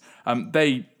mentioned,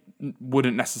 they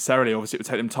wouldn't necessarily, obviously it would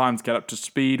take them time to get up to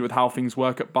speed with how things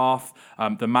work at Bath,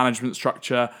 the management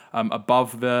structure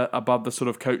above the sort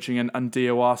of coaching and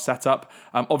DOR setup.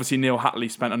 Obviously Neil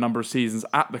Hatley spent a number of seasons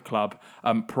at the club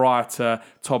prior to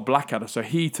Todd Blackadder, so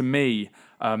he to me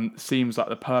seems like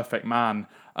the perfect man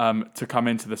to come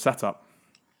into the setup.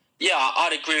 Yeah,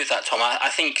 I'd agree with that, Tom. I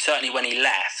think certainly when he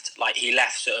left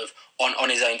sort of on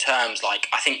his own terms. Like,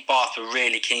 I think Bath were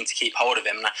really keen to keep hold of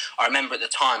him. And I remember at the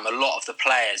time, a lot of the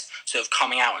players sort of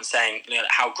coming out and saying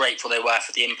how grateful they were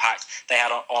for the impact they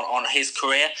had on his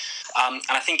career. And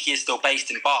I think he is still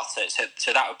based in Bath,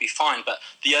 so that would be fine. But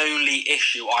the only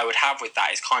issue I would have with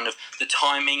that is kind of the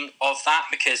timing of that,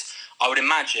 because I would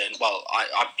imagine,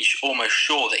 I'd be almost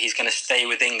sure that he's going to stay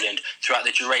with England throughout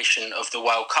the duration of the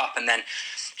World Cup, and then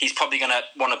he's probably going to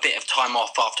want a bit of time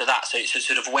off after that. So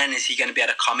sort of when is he going to be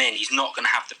able to come in? He's not going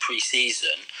to have the pre-season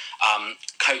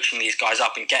coaching these guys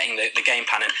up and getting the game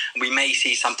plan. And we may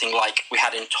see something like we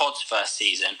had in Todd's first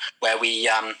season, where we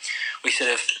sort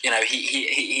of,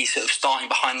 he's sort of starting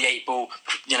behind the eight ball.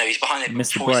 He's behind the eight ball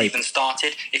before he's even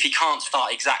started. If he can't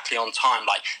start exactly on time,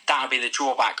 like that would be the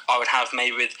drawback I would have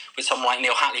maybe with someone like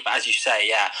Neil Hatley. But as you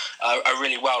say, a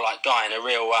really well-liked guy and a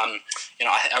real,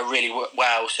 a really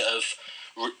well sort of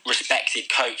respected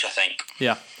coach, I think.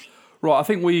 Yeah. Right, I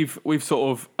think we've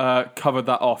sort of covered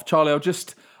that off. Charlie, I'll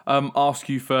just ask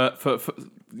you for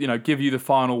give you the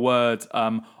final word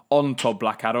on Todd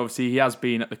Blackadder. Obviously, he has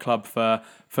been at the club for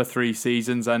 3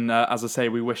 seasons, and as I say,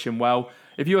 we wish him well.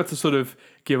 If you were to sort of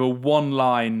give a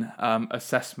one-line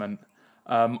assessment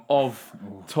of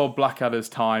Todd Blackadder's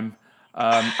time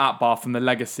at Bath and the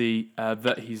legacy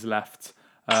that he's left,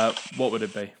 what would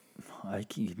it be?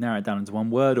 You could narrow it down into one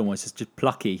word almost. It's just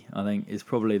plucky, I think, is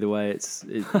probably the way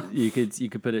you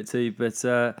could put it too. But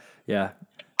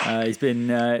he's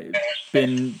been a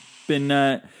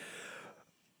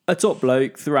top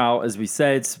bloke throughout, as we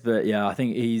said. But yeah, I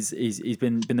think he's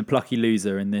been the plucky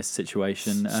loser in this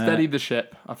situation. Steadied the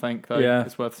ship, I think. Though,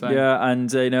 it's worth saying. Yeah,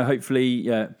 and hopefully,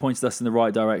 pointed us in the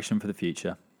right direction for the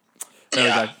future.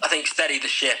 I think steadied the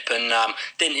ship and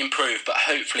didn't improve, but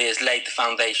hopefully has laid the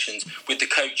foundations with the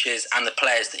coaches and the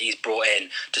players that he's brought in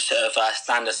to sort of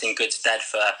stand us in good stead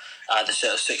for the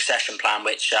sort of succession plan,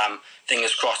 which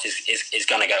fingers crossed is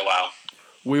going to go well.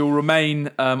 We will remain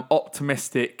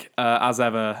optimistic as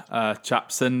ever,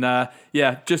 chaps, and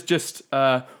just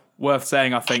worth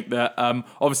saying, I think, that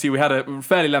obviously we had a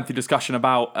fairly lengthy discussion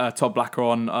about Todd Blacker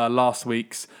on last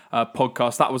week's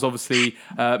podcast. That was obviously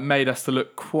made us to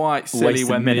look quite silly Wasted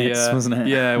when minutes, wasn't it?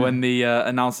 Yeah, when the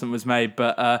announcement was made.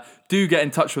 But do get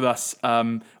in touch with us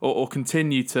or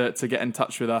continue to get in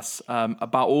touch with us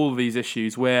about all of these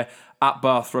issues. We're at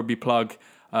Bath Rugby Plug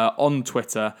on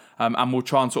Twitter, and we'll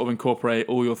try and sort of incorporate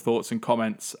all your thoughts and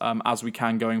comments as we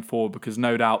can going forward, because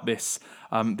no doubt this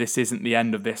isn't the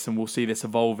end of this, and we'll see this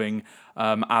evolving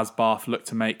as Bath look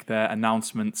to make their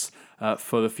announcements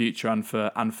for the future and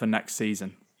for next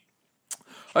season.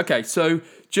 Okay, so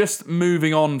just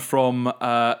moving on from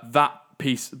that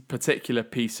particular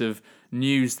piece of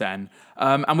news then,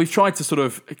 and we've tried to sort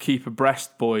of keep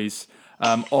abreast, boys,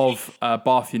 of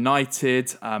Bath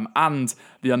United and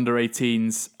the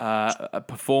under-18s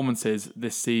performances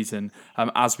this season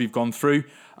as we've gone through.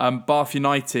 Bath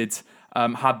United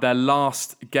had their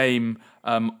last game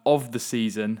of the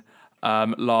season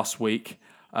last week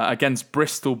against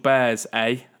Bristol Bears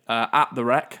at the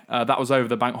Rec. That was over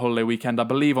the bank holiday weekend, I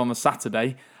believe on the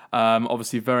Saturday.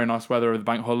 Obviously very nice weather over the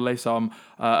bank holiday, so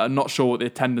I'm not sure what the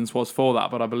attendance was for that,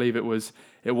 but I believe it was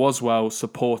well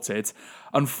supported.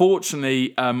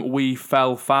 Unfortunately, we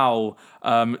fell foul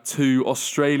to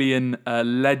Australian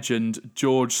legend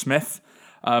George Smith,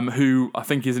 who I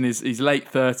think is in his late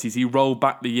 30s. He rolled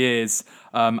back the years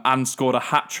and scored a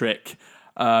hat-trick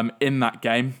in that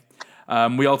game.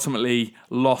 We ultimately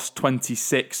lost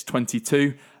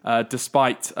 26-22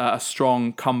 despite a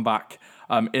strong comeback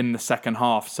in the second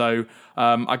half. So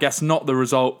I guess not the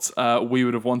result we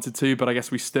would have wanted to, but I guess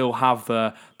we still have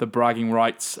the bragging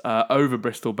rights over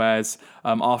Bristol Bears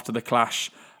after the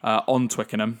clash at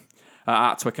Twickenham.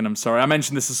 I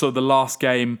mentioned this is sort of the last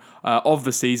game of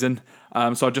the season.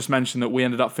 So I just mentioned that we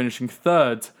ended up finishing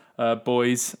third,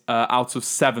 boys, out of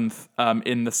seventh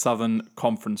in the Southern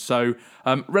Conference. So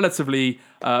relatively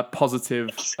positive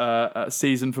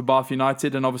season for Bath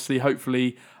United, and obviously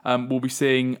hopefully we'll be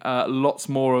seeing lots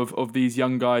more of these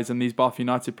young guys and these Bath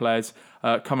United players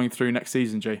coming through next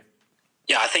season, G.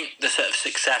 Yeah, I think the sort of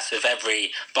success of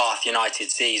every Bath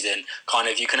United season, kind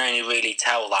of, you can only really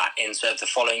tell that in sort of the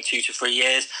following 2 to 3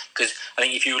 years. Because I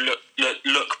think if you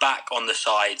look back on the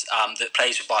side that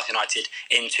plays for Bath United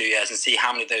in 2 years and see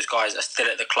how many of those guys are still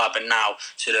at the club and now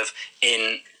sort of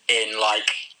in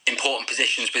like important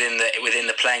positions within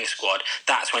the playing squad,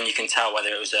 that's when you can tell whether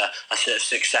it was a sort of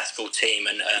successful team.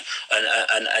 And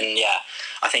yeah,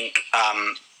 I think.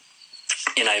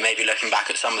 Maybe looking back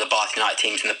at some of the Bath United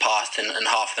teams in the past and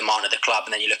half of them aren't at the club,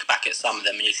 and then you look back at some of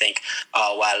them and you think,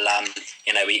 oh, well,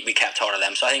 we kept hold of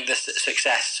them. So I think the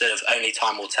success sort of only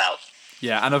time will tell.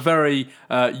 Yeah, and a very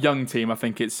young team. I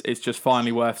think it's just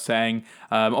finally worth saying.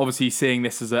 Obviously, seeing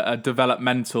this as a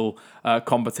developmental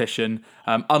competition,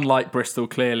 unlike Bristol,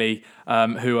 clearly,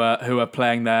 who are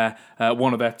playing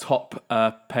one of their top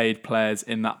paid players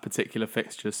in that particular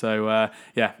fixture. So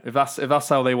yeah, if that's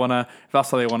how they want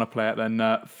to play it, then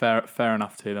fair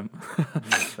enough to them.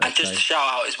 And just a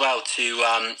shout out as well to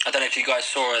I don't know if you guys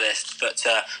saw this, but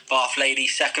Bath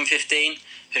Ladies Second 15.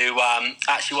 Who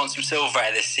actually won some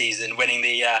silverware this season, winning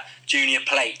the junior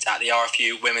plate at the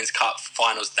RFU Women's Cup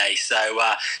Finals Day. So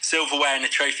silverware in the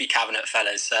trophy cabinet,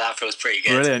 fellas. So that feels pretty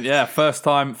good. Brilliant, yeah. First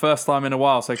time in a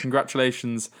while. So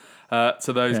congratulations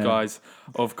to those guys,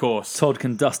 of course. Todd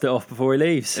can dust it off before he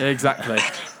leaves. Exactly.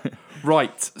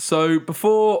 Right. So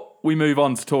before we move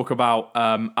on to talk about,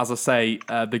 as I say,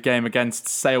 the game against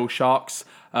Sale Sharks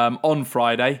on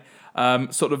Friday.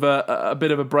 Sort of a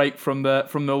bit of a break from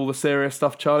all the serious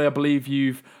stuff, Charlie. I believe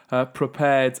you've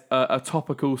prepared a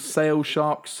topical Sale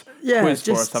Sharks quiz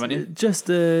for us, haven't you? Just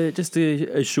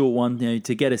a short one,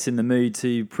 to get us in the mood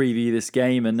to preview this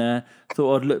game, and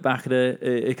thought I'd look back at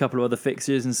a couple of other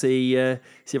fixtures and see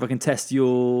if I can test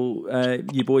your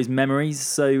boys' memories.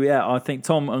 So yeah, I think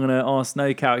Tom, I'm going to ask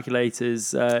no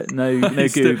calculators, no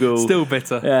Google, still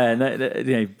bitter.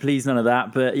 Yeah, please none of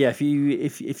that. But yeah, if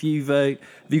you've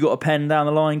have you got a pen down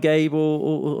the line, Gabe,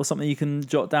 or something you can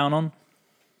jot down on?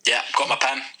 Yeah, got my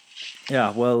pen.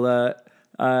 Yeah, well,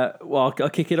 I'll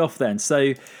kick it off then.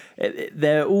 So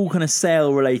they're all kind of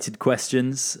Sale-related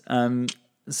questions.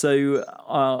 So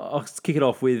I'll kick it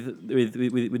off with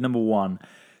number one.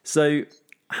 So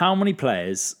how many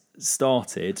players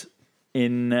started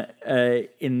in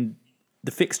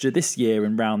the fixture this year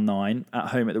in round 9 at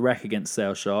home at the Rec against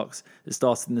Sale Sharks that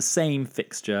started in the same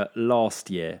fixture last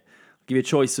year? I'll give you a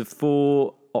choice of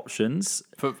 4 options.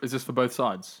 Is this for both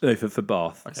sides? No, for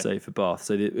Bath. Okay. So for Bath.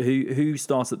 So who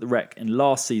started at the Rec in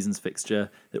last season's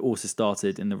fixture that also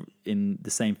started in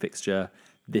the same fixture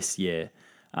this year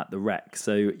at the Rec.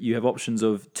 So you have options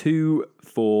of 2,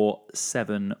 4,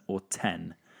 7, or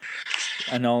 10.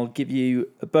 And I'll give you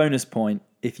a bonus point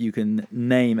if you can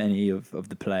name any of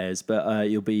the players, but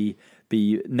you'll be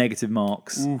negative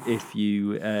marks if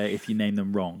you name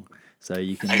them wrong. So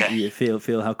you can you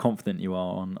feel how confident you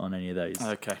are on any of those.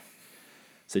 Okay.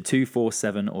 So 2, 4,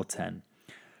 7, or 10.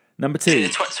 Number 2.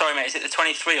 Sorry, mate. Is it the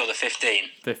 23 or the 15?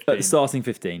 15. Starting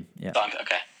 15. Yeah.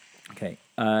 Okay.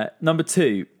 Okay. Number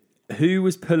 2. Who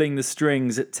was pulling the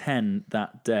strings at 10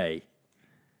 that day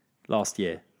last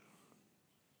year?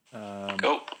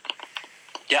 Cool.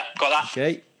 Yeah, got that.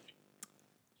 Okay.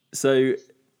 So,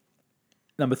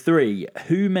 number 3.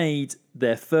 Who made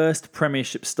their first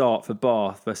Premiership start for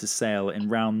Bath versus Sale in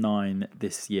round 9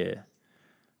 this year?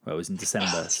 Well, it was in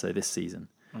December, so this season.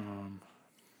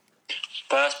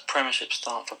 First Premiership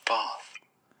start for Bath.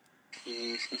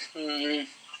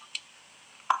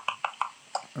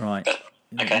 Right.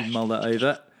 Okay. You mull that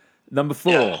over. Number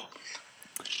 4. Yeah.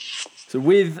 So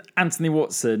with Anthony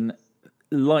Watson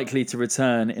likely to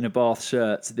return in a Bath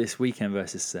shirt this weekend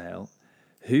versus Sale,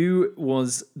 who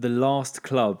was the last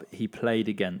club he played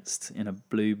against in a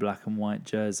blue, black and white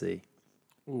jersey?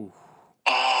 Oh,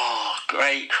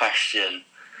 great question.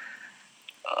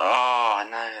 Oh, I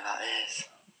know who that is.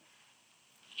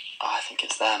 Oh, I think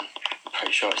it's them. I'm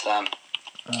pretty sure it's them.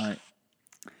 Right.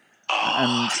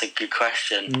 Oh, that's a good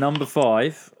question. Number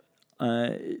 5,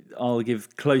 I'll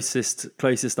give closest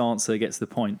answer gets the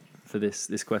point for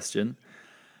this question.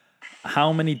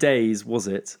 How many days was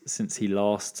it since he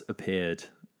last appeared?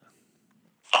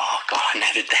 Oh, God, I know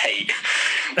the date.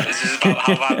 This is about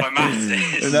how bad my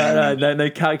maths is. No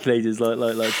calculators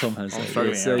like Tom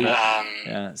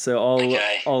has. So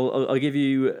I'll give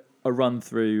you a run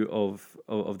through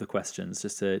of the questions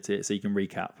just to so you can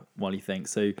recap while you think.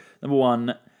 So number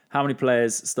 1, how many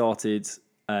players started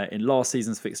in last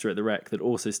season's fixture at the Rec that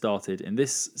also started in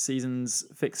this season's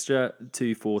fixture?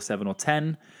 2, 4, 7, or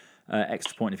 10.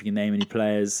 Extra point if you can name any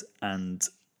players, and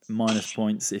minus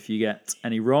points if you get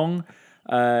any wrong.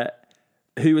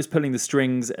 Who was pulling the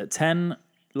strings at 10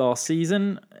 last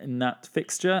season in that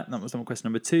fixture? That was question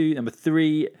number 2. Number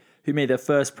 3, who made their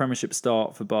first Premiership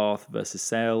start for Bath versus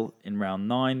Sale in round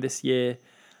 9 this year?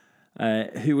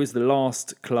 Who was the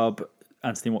last club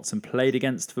Anthony Watson played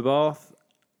against for Bath?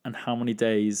 And how many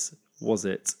days was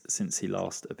it since he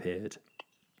last appeared?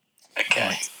 Okay.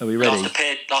 Right. Are we ready?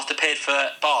 Last appeared for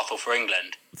Bath or for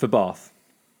England? For Bath.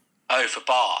 Oh, for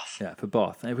Bath. Yeah, for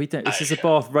Bath. We don't. This is a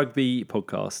Bath rugby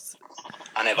podcast.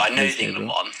 I know, but I know the England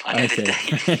one. I know the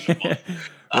date.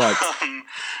 Right.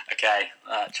 Okay,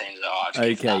 that changes it. Oh,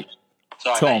 Okay.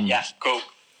 Sorry, Tom. mate. Yeah, cool.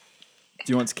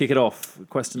 Do you want to kick it off?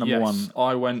 Question number 1.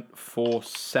 I went for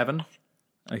 7.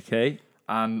 Okay.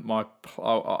 And I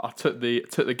took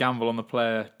the gamble on the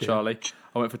player, Charlie.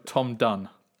 I went for Tom Dunn.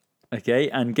 Okay.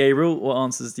 And Gabriel, what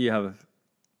answers do you have?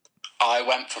 I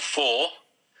went for 4,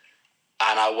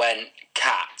 and I went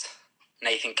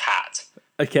Nathan Catt.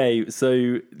 Okay,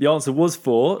 so the answer was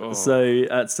 4. So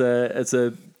that's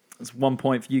 1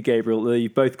 point for you, Gabriel. Though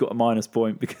you've both got a minus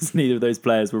point because neither of those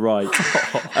players were right.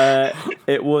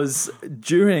 It was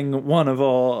during one of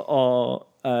our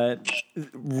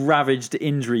ravaged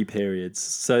injury periods.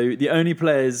 So the only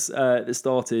players that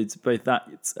started both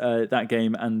that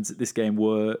game and this game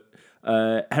were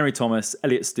Henry Thomas,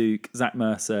 Elliot Stuke, Zach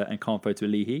Mercer, and Kamfoto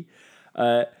Alihi.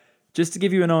 Just to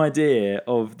give you an idea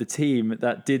of the team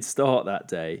that did start that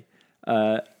day,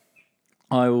 I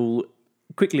will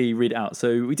quickly read it out.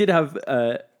 So we did have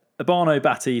Abano,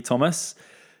 Batty, Thomas,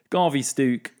 Garvey,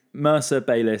 Stuke, Mercer,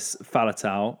 Bayliss,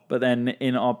 Falatau. But then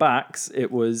in our backs, it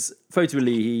was Foto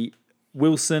Alihi,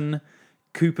 Wilson,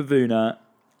 Cooper Vuna,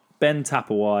 Ben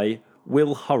Tapawai,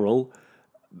 Will Hurrell,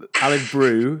 Alec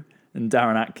Brew, and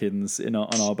Darren Atkins on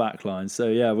our back line. So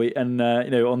yeah,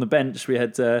 on the bench we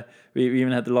had we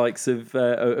even had the likes of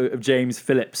James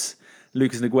Phillips,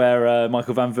 Lucas Noguera,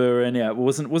 Michael Van Vuren. Yeah, it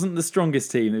wasn't the strongest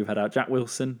team that we've had out. Jack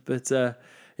Wilson, but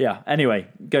yeah. Anyway,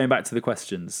 going back to the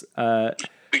questions.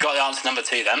 We got the answer number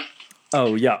 2 then.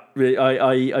 Oh yeah,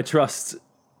 I trust.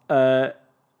 I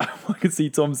can see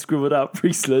Tom scribbled out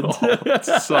Priestland.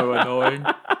 It's so annoying.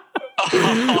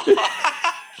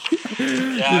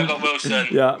 Yeah, I got Wilson.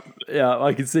 Yeah,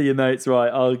 I can see your notes. Right,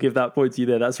 I'll give that point to you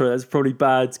there. That's right. That's probably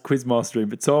bad quiz mastering,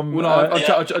 but Tom. Well, no, I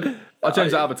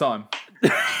changed that at the time.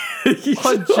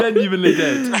 I genuinely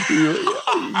did.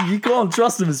 You can't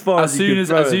trust them as far as soon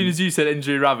as you said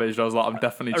injury ravaged, I was like, I'm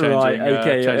definitely changing. Right,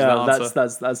 okay, changing that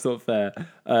answer. That's not fair.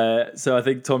 So I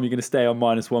think Tom, you're going to stay on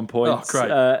minus 1 point. Oh,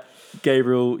 great.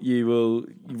 Gabriel, you will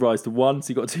rise to 1, so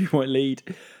you got a 2-point lead.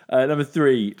 Number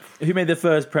 3, who made their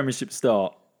first Premiership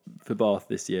start for Bath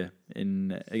this year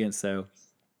against Sale?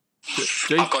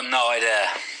 I've got no idea.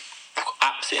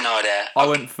 Absolutely no idea. I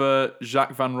went for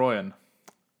Jacques Van Rooyen.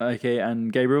 Okay,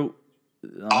 and Gabriel?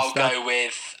 I'll go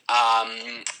with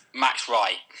Max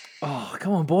Wright. Oh,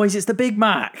 come on, boys. It's the Big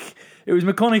Mac. It was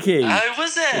McConaughey. Oh,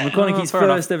 was it? McConaughey's fair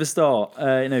first ever start.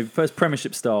 First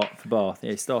Premiership start for Bath.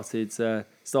 Yeah, he started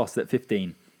at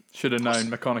 15. Should have known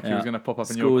McConaughey was going to pop up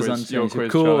in Scores your quiz. Your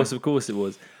unchanged. quiz, Of course it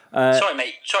was. Sorry,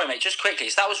 mate. Just quickly.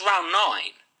 So that was round 9.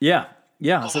 Yeah.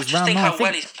 So Just it's round think 9. how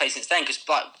well he's played since then. Because,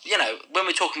 when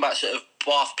we're talking about sort of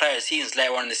Bath players' seasons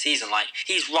later on in the season,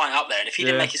 he's right up there. And if he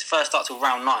didn't make his first start till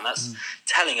round 9, that's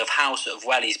telling of how sort of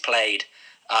well he's played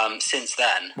since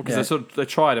then. Because they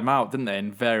tried him out, didn't they,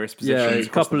 in various positions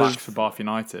across the backs for Bath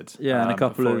United. Yeah, and a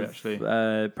couple of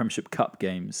Premiership Cup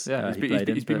games. Yeah,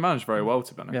 he's been managed very well,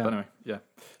 to be honest. Yeah. But anyway, yeah.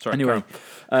 Sorry. Anyway,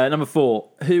 number 4.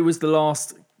 Who was the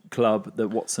last club that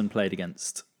Watson played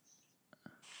against?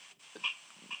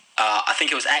 I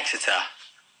think it was Exeter.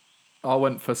 I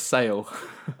went for Sale.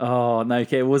 Oh no,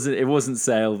 okay, it wasn't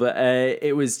Sale, but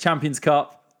it was Champions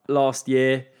Cup last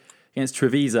year against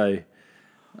Treviso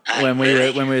when we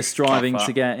were striving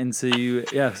to get into.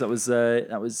 Yeah, so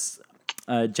that was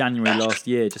January last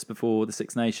year, just before the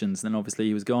Six Nations. And then obviously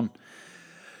he was gone.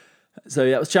 So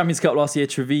that was Champions Cup last year,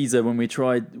 Treviso, when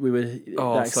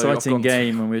that exciting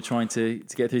game when we were trying to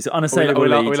get through. So unassailable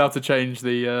lead. We'll have to change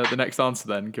the next answer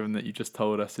then, given that you just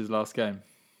told us his last game.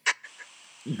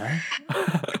 No.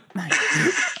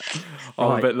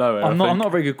 I'm a bit lower. I'm not a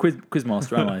very good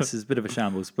quizmaster, am I? This is a bit of a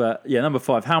shambles. But yeah, number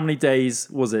 5. How many days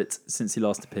was it since he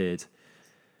last appeared?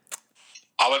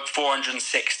 I went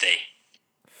 460.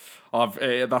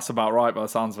 That's about right by the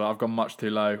sounds of it. I've gone much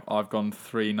too low. I've gone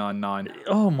 399.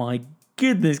 Oh my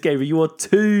goodness, Gabriel, you are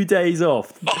 2 days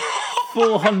off.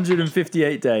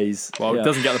 458 days. Well, it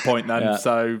doesn't get the point then,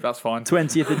 so that's fine.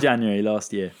 20th of January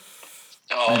last year.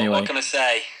 Oh, anyway. What can I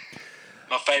say?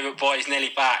 My favourite boy is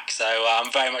nearly back, so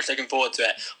I'm very much looking forward to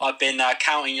it. I've been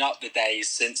counting up the days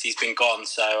since he's been gone,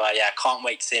 so can't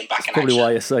wait to see him back in Probably action.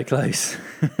 why you're so close.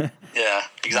 Yeah,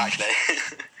 exactly.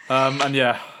 And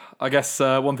yeah, I guess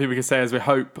one thing we can say is we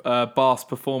hope Bath's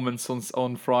performance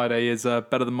on Friday is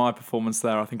better than my performance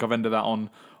there. I think I've ended that on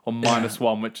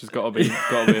 -1, which has got to be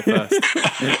a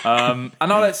first. And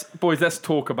now let's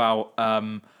talk about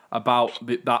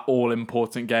that all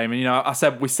important game.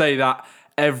 And we say that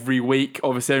every week.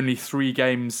 Obviously, only 3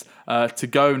 games to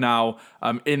go now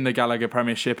in the Gallagher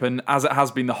Premiership, and as it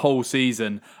has been the whole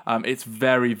season, it's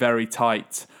very, very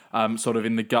tight, sort of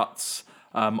in the guts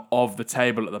of the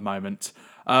table at the moment.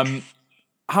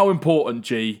 How important,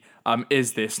 G,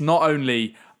 is this? Not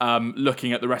only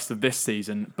looking at the rest of this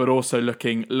season, but also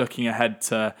looking ahead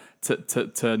to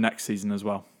next season as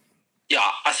well. Yeah,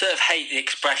 I sort of hate the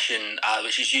expression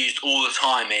which is used all the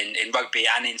time in rugby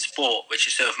and in sport, which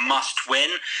is sort of must win,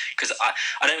 because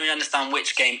I don't really understand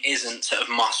which game isn't sort of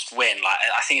must win.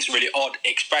 I think it's a really odd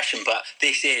expression, but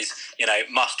this is,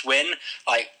 must win.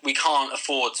 We can't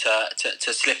afford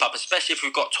to slip up, especially if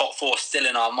we've got top 4 still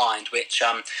in our mind, which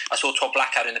I saw Todd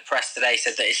Blackadder in the press today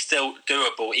said that it's still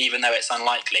doable, even though it's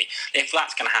unlikely. If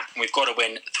that's going to happen, we've got to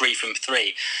win 3 from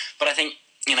 3. But I think,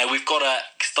 we've got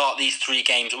to start these 3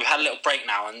 games. We've had a little break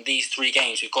now, and these 3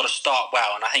 games, we've got to start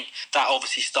well. And I think that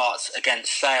obviously starts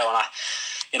against Sale.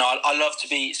 And I love to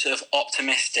be sort of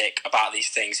optimistic about these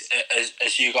things,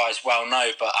 as you guys well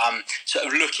know. But sort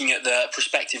of looking at the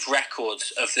prospective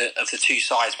records of the 2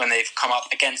 sides when they've come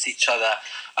up against each other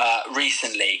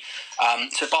recently.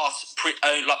 So Bath's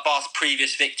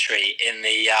previous victory in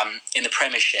the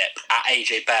Premiership at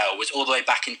AJ Bell was all the way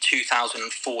back in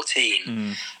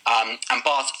 2014, and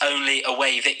Bath's only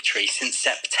away victory since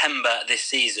September this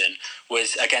season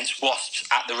was against Wasps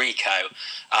at the Rico.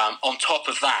 On top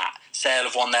of that, Sale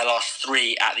have won their last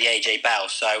 3 at the AJ Bell.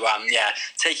 So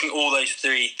taking all those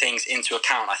 3 things into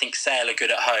account, I think Sale are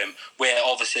good at home. We're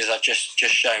obviously, as I've just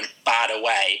shown, bad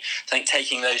away. I think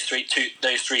taking those three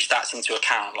stats into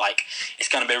account, it's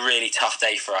going to be a really tough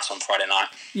day for us on Friday night.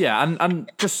 Yeah,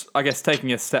 and just, I guess,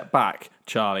 taking a step back,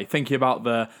 Charlie, thinking about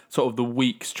the sort of the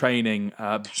week's training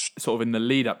sort of in the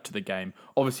lead up to the game.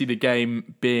 Obviously, the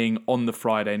game being on the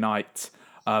Friday night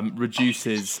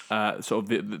reduces sort of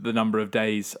the number of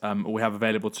days we have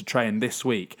available to train this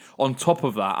week. On top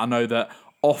of that, I know that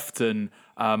often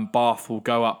Bath will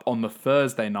go up on the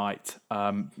Thursday night,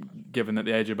 given that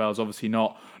the AJ Bell is obviously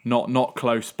not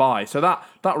close by. So that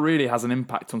really has an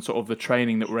impact on sort of the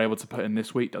training that we're able to put in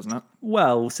this week, doesn't it?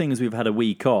 Well, seeing as we've had a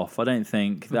week off, I don't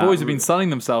think the boys have been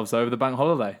sunning themselves over the bank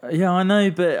holiday. Yeah, I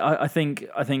know, but I think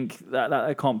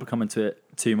that can't come into it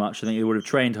too much. I think they would have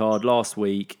trained hard last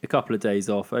week, a couple of days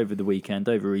off over the weekend,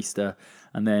 over Easter,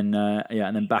 and then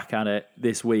back at it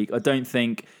this week. I don't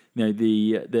think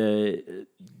the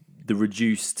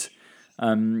reduced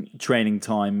training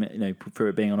time, for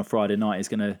it being on a Friday night is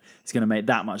going to make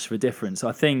that much of a difference.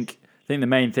 I think the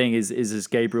main thing is as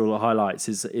Gabriel highlights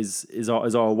is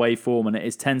our away form, and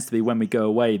it tends to be when we go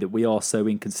away that we are so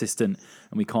inconsistent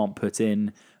and we can't put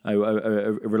in a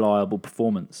reliable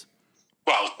performance.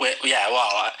 Well,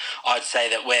 I'd say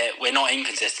that we're not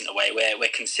inconsistent away. We're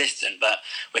consistent, but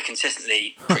we're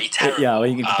consistently pretty terrible. Yeah,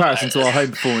 in comparison to our home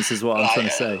performance is what I'm trying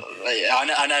to say.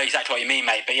 I know exactly what you mean,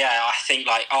 mate. But yeah, I think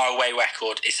our away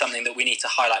record is something that we need to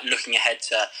highlight looking ahead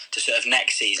to sort of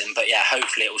next season. But yeah,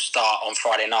 hopefully it will start on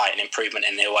Friday night, an improvement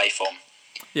in the away form.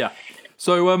 Yeah.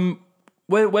 So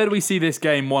where do we see this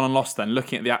game won and lost then?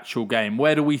 Looking at the actual game,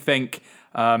 where do we think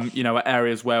are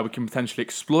areas where we can potentially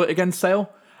exploit against Sale?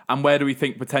 And where do we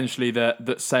think potentially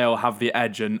that Sale have the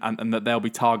edge and that they'll be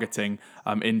targeting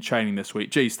in training this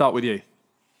week? G, start with you.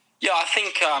 Yeah, I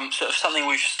think sort of something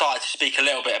we've started to speak a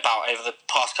little bit about over the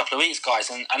past couple of weeks, guys,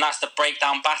 and that's the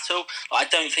breakdown battle. I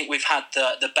don't think we've had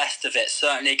the best of it,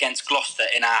 certainly against Gloucester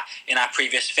in our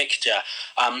previous fixture.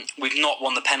 We've not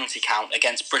won the penalty count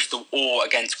against Bristol or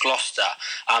against Gloucester,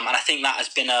 and I think that has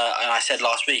been and I said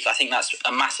last week, I think that's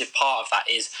a massive part of that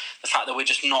is the fact that we're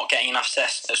just not getting enough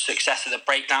success at the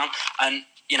breakdown. And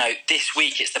this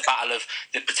week it's the battle of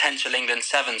the potential England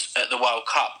Sevens at the World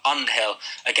Cup. Underhill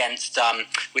against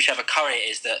whichever Curry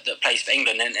it is that plays for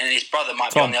England, and his brother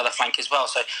might be on the other flank as well.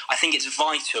 So I think it's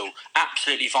vital,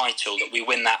 absolutely vital, that we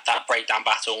win that breakdown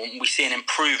battle and we see an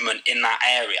improvement in that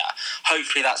area.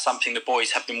 Hopefully that's something the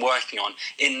boys have been working on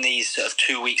in these sort of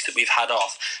 2 weeks that we've had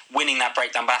off, winning that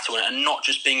breakdown battle and not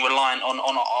just being reliant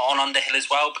on Underhill as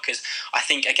well, because I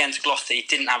think against Gloucester he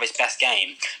didn't have his best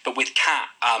game, but with Cat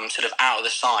sort of out of the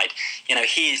side,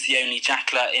 he is the only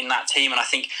jackler in that team, and I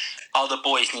think other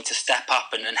boys need to step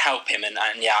up and help him. And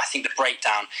yeah, I think the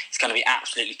breakdown is going to be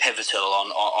absolutely pivotal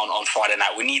on Friday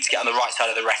night. We need to get on the right side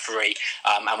of the referee,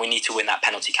 and we need to win that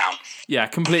penalty count. Yeah,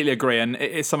 completely agree. And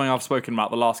it's something I've spoken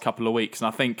about the last couple of weeks, and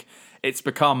I think it's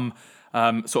become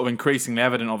sort of increasingly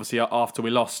evident, obviously, after we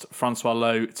lost Francois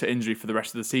Lowe to injury for the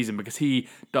rest of the season, because he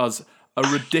does a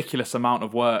ridiculous amount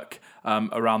of work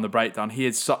around the breakdown. He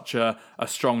is such a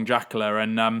strong jackler,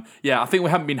 and I think we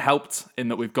haven't been helped in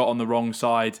that we've got on the wrong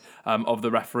side of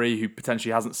the referee, who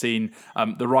potentially hasn't seen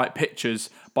the right pictures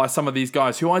by some of these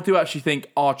guys who I do actually think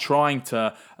are trying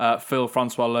to fill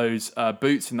Francois Lowe's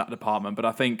boots in that department, but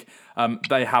I think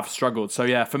they have struggled. So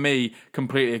yeah, for me,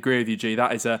 completely agree with you, G.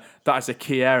 That is a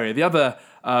key area. The other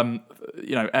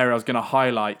area I was going to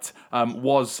highlight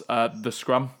was the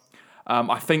scrum.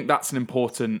 I think that's an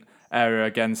important area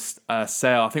against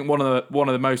Sale. I think one of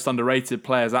the most underrated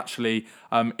players actually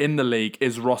in the league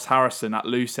is Ross Harrison at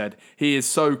Lucid. He is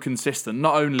so consistent,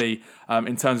 not only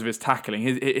in terms of his tackling.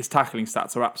 His tackling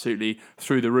stats are absolutely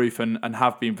through the roof and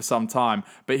have been for some time,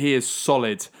 but he is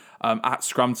solid at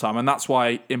scrum time, and that's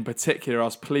why in particular I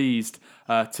was pleased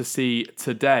to see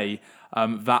today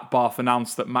that Bath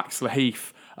announced that Max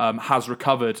Laheath has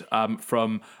recovered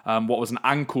from what was an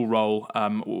ankle roll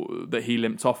that he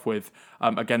limped off with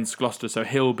against Gloucester. So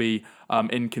he'll be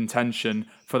in contention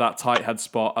for that tight head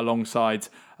spot alongside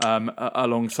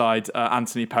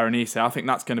Anthony Perenise. I think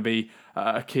that's going to be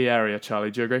a key area, Charlie.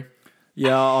 Do you agree?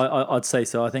 Yeah, I'd say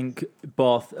so. I think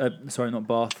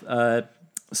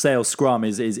Sale scrum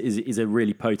is a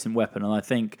really potent weapon, and I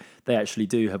think they actually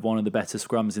do have one of the better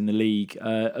scrums in the league,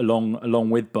 along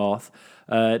with Bath.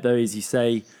 Though, as you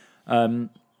say,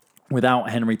 without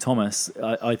Henry Thomas,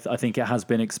 I think it has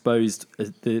been exposed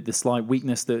the slight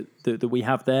weakness that we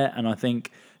have there, and I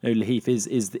think Laheath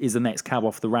is the next cab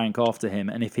off the rank after him,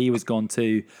 and if he was gone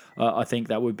too, I think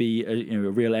that would be a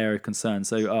real area of concern.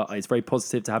 So it's very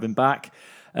positive to have him back,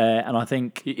 and I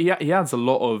think he adds a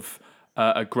lot of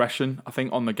aggression, I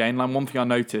think, on the gain line. One thing I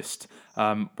noticed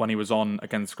when he was on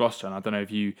against Gloucester, and I don't know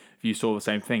if you saw the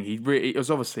same thing, he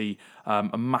was obviously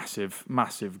a massive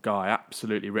guy,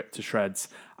 absolutely ripped to shreds,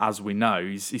 as we know.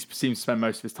 He seems to spend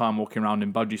most of his time walking around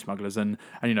in budgie smugglers, and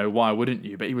why wouldn't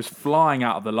you? But he was flying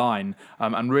out of the line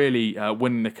and really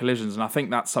winning the collisions, and I think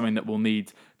that's something that we'll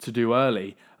need to do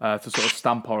early to sort of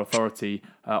stamp our authority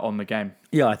on the game.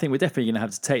 Yeah, I think we're definitely going to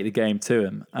have to take the game to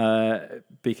him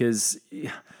because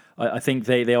I think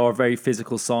they are a very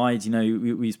physical side.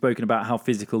 We've spoken about how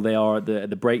physical they are at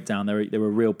the breakdown. They're a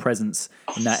real presence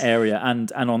in that area,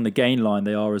 and on the gain line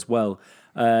they are as well.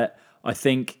 I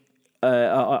think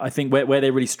where they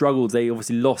really struggled, they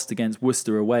obviously lost against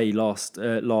Worcester away last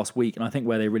week, and I think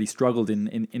where they really struggled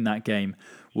in that game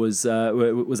was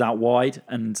out wide,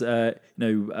 and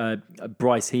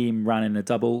Bryce Heem ran in a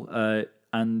double.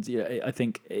 And I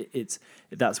think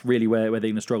that's really where they're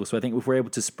going to struggle. So I think if we're able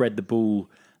to spread the ball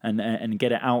and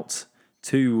get it out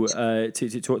to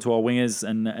our wingers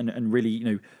and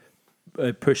really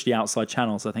push the outside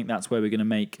channels. I think that's where we're going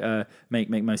to make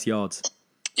most yards.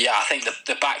 Yeah, I think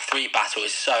the back three battle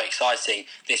is so exciting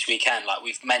this weekend. Like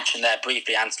we've mentioned there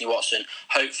briefly, Anthony Watson,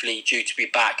 hopefully due to be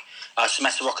back.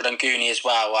 Semesa Rokodunguni as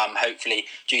well, hopefully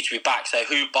due to be back. So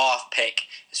who Bath pick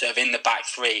sort of in the back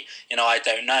three, I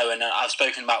don't know. And I've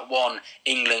spoken about one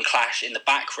England clash in the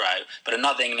back row, but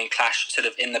another England clash sort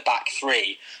of in the back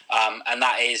three. And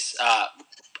that is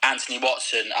Anthony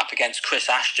Watson up against Chris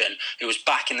Ashton, who was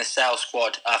back in the Sale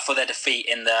squad for their defeat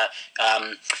in the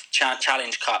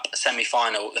Challenge Cup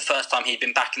semi-final. The first time he'd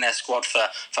been back in their squad for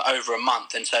over a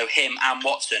month, and so him and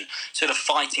Watson sort of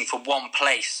fighting for one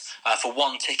place, for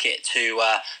one ticket to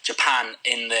Japan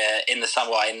in the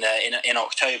summer, in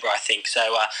October, I think.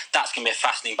 So that's going to be a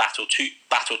fascinating battle.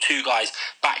 Two guys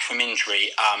back from injury,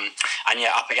 and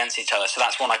up against each other. So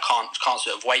that's one I can't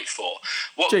sort of wait for.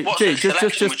 What sort of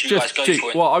selection would you guys go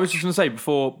for? Well, I was just going to say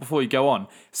before you go on,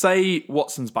 say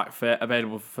Watson's back fit,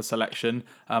 available for selection.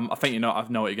 I think I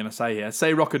know what you're going to say here.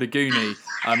 Say Rokodunguni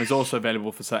is also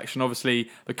available for selection. Obviously,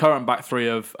 the current back three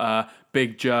of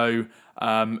Big Joe,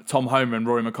 Tom Homer and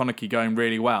Rory McConaughey going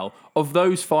really well. Of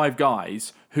those five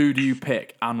guys, who do you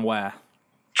pick and where?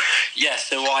 Yeah,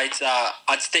 so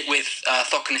I'd stick with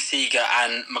Thokanasiga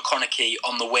and McConaughey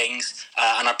on the wings,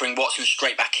 and I'd bring Watson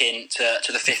straight back in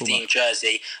to the 15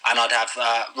 jersey, and I'd have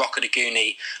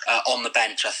Rokodunguni on the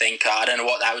bench. I think I don't know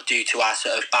what that would do to our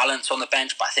sort of balance on the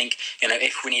bench, but I think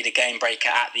if we need a game breaker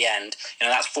at the end,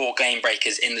 that's 4 game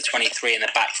breakers in the 23 in the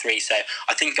back three. So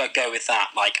I think I'd go with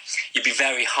that. Like you'd be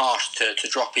very harsh to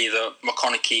drop either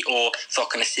McConaughey or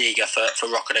Thokanasiga for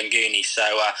Rokodunguni. So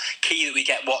key that we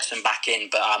get Watson back in,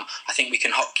 but I think we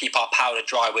can keep our powder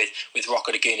dry with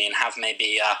Rokodunguni and have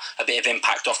maybe a bit of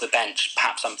impact off the bench,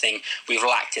 perhaps something we've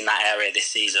lacked in that area this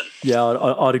season. Yeah,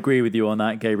 I'd agree with you on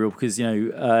that, Gabriel, because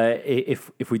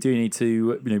if we do need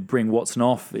to bring Watson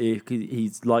off,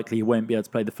 he's likely he won't be able to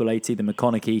play the full 80. Then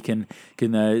McConaughey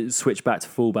can switch back to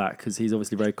fullback because he's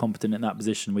obviously very competent in that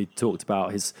position. We've talked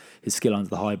about his skill under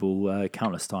the high ball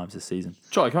countless times this season.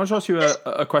 Charlie, can I just ask you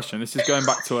a question? This is going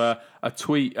back to a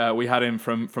tweet we had in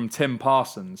from Tim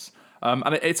Parsons.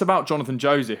 And it's about Jonathan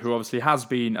Joseph, who obviously has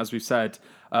been, as we've said,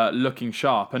 looking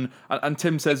sharp. And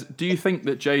Tim says, do you think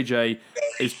that JJ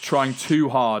is trying too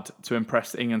hard to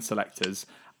impress the England selectors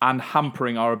and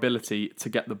hampering our ability to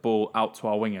get the ball out to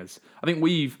our wingers? I think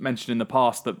we've mentioned in the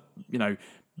past that,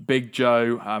 Big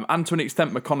Joe and to an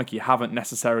extent McConaughey haven't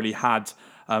necessarily had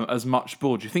as much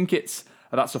ball. Do you think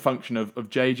that's a function of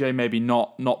JJ maybe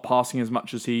not passing as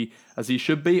much as he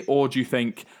should be, or do you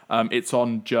think it's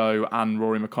on Joe and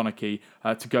Rory McConaughey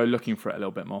to go looking for it a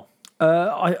little bit more?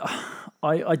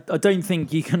 I don't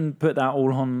think you can put that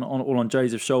all on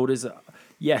Joseph's shoulders.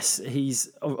 Yes, he's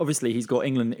got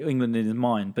England in his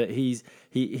mind, but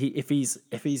if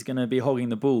he's going to be hogging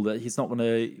the ball, that he's not going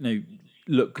to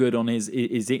look good on his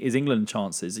England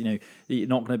chances. You're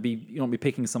not going to be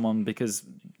picking someone because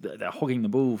they're hogging the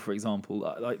ball, for example.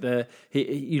 Like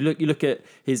you look at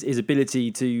his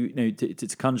ability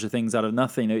to conjure things out of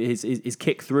nothing. His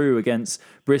kick through against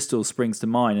Bristol springs to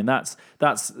mind, and that's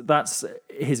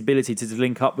his ability to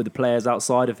link up with the players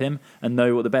outside of him and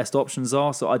know what the best options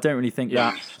are. So I don't really think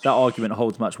that argument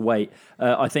holds much weight.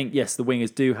 I think yes, the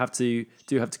wingers do have to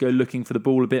go looking for the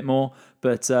ball a bit more,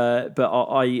 but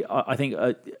I think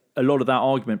a lot of that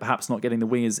argument, perhaps not getting the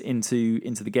wingers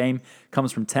into the game,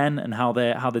 comes from 10 and how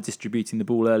they're distributing the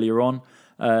ball earlier on.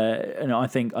 And I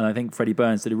think Freddie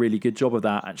Burns did a really good job of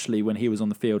that actually when he was on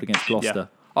the field against Gloucester.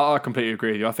 Yeah. I completely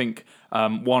agree with you. I think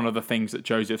one of the things that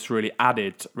Joseph's really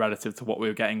added relative to what we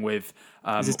were getting with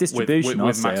his distribution,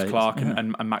 with Max Clark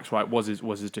and Max Wright was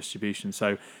his distribution.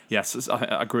 So yes,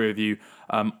 I agree with you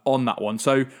on that one.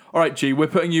 So all right, G, we're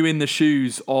putting you in the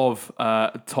shoes of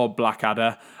Todd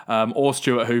Blackadder or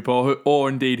Stuart Hooper or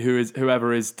indeed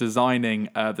whoever is designing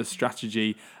the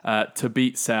strategy to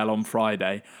beat Sale on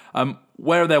Friday.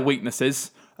 Where are their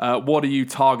weaknesses? What are you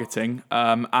targeting,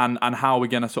 and how are we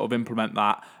going to sort of implement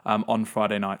that on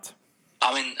Friday night?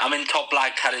 I'm in Todd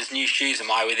Blackadder's new shoes, am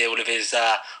I, with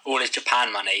all his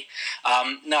Japan money?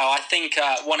 No, I think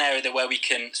one area where we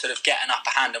can sort of get an upper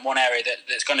hand, and one area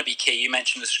that's going to be key. You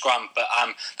mentioned the scrum, but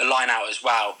the line out as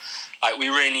well. Like we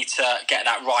really need to get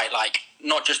that right. Like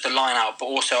not just the line out, but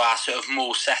also our sort of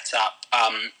maul setup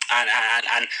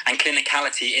and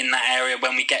clinicality in that area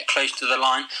when we get close to the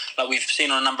line. Like we've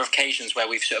seen on a number of occasions where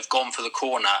we've sort of gone for the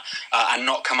corner and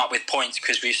not come up with points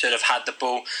because we've sort of had the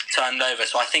ball turned over.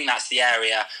 So I think that's the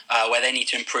area where they need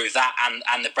to improve that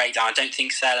and the breakdown. I don't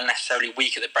think Sale are necessarily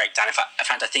weak at the breakdown. In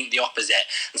fact, I think the opposite.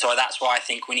 And so that's why I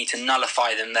think we need to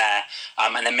nullify them there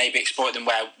and then maybe exploit them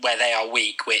where they are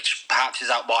weak, which perhaps is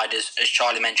out wide, as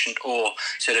Charlie mentioned, or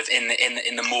sort of in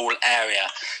the maul area.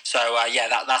 So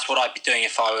that's what I'd be doing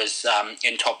if I was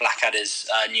in Todd Blackadder's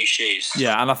new shoes.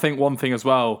 Yeah, and I think one thing as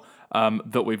well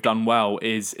that we've done well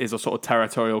is a sort of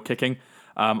territorial kicking.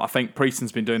 I think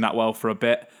Prieston's been doing that well for a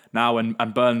bit now,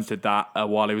 and Burns did that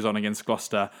while he was on against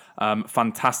Gloucester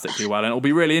fantastically well. And it'll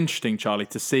be really interesting, Charlie,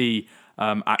 to see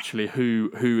actually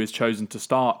who is chosen to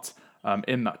start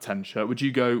in that 10 shirt. Would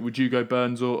you go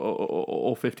Burns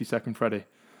or 52nd Freddie?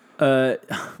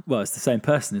 Well, it's the same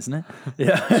person, isn't it?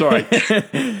 Yeah. Sorry.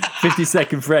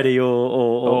 52nd Freddie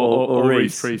or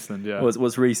Reece Priestland, yeah. Was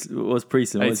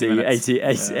Priestland? Was he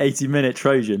 80-minute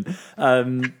Trojan?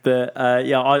 I'm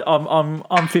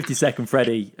 52nd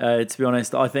Freddie. To be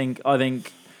honest, I think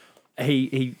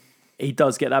he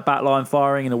does get that back line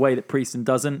firing in a way that Priestland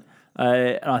doesn't,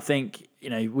 and I think.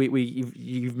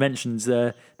 You've mentioned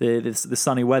the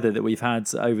sunny weather that we've had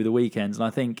over the weekends, and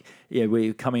I think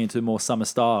we're coming into a more summer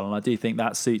style, and I do think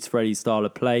that suits Freddie's style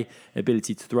of play,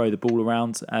 ability to throw the ball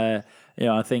around. I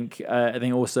think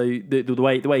also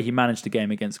the way he managed the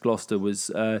game against Gloucester was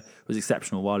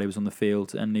exceptional while he was on the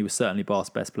field, and he was certainly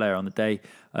Bath's best player on the day.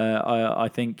 I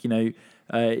think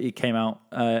it came out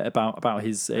about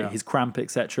his cramp,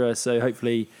 etc. So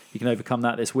hopefully he can overcome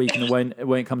that this week, and it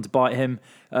won't come to bite him.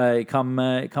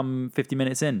 Come 50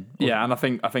 minutes in. Yeah, and I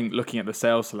think looking at the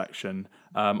Sale selection,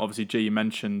 obviously G, you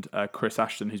mentioned Chris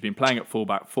Ashton, who's been playing at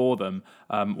fullback for them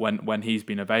when he's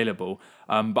been available.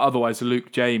 But otherwise,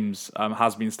 Luke James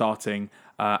has been starting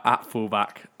at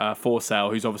fullback for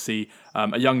Sale, who's obviously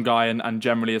a young guy and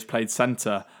generally has played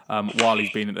centre while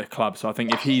he's been at the club. So I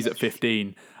think if he's at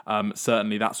 15.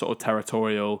 Certainly that sort of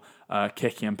territorial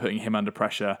kicking and putting him under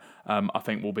pressure, I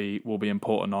think will be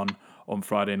important on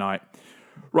Friday night.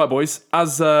 Right, boys.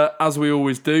 As we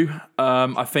always do,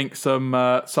 I think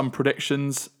some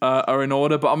predictions are in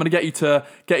order, but I'm going to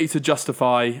get you to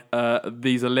justify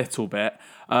these a little bit.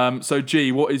 So,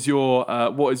 G, what is your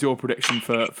prediction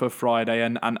for Friday,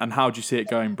 and how do you see it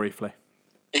going briefly?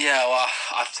 Yeah, well,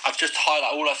 I've just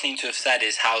highlighted, all I seem to have said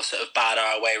is how sort of bad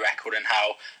our away record and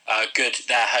how good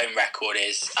their home record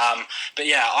is. But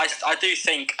yeah, I do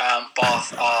think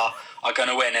Bath are going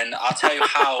to win, and I'll tell you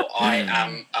how I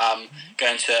am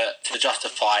going to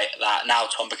justify that now,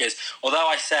 Tom, because although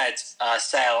I said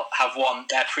Sale have won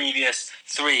their previous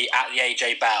 3 at the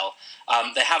AJ Bell,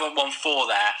 they haven't won 4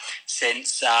 there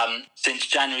since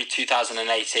January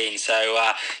 2018.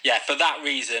 So for that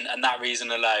reason and that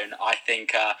reason alone, I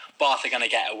think Bath are going to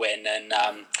get a win, and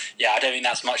I don't think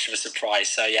that's much of a surprise.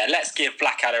 So let's give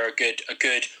Blackadder a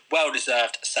good,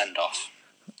 well-deserved send-off.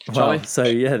 Well, so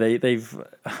they've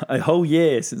a whole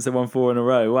year since they won 4 in a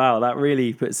row. Wow, that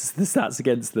really puts the stats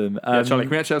against them. Charlie, can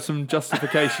we actually have some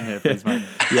justification here, please, mate?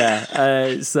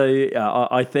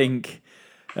 I think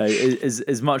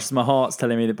as much as my heart's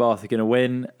telling me that Bath are going to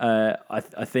win,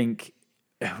 I think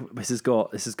this has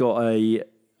got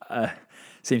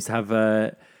seems to have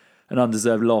an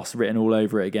undeserved loss written all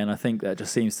over it again. I think that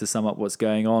just seems to sum up what's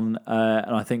going on,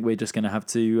 and I think we're just going to have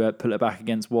to pull it back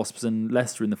against Wasps and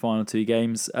Leicester in the final 2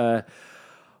 games. I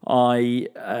think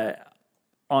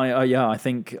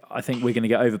we're going to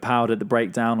get overpowered at the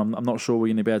breakdown. I'm not sure we're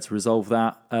going to be able to resolve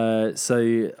that.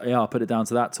 I'll put it down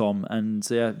to that, Tom, and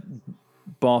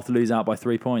Bath lose out by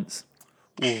 3 points.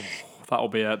 Ooh, that'll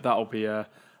be a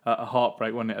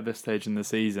heartbreak, won't it, at this stage in the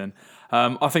season?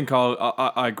 I think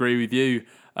I agree with you.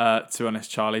 To be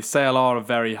honest, Charlie, Sale are a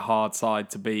very hard side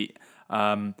to beat.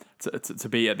 To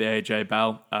beat at the AJ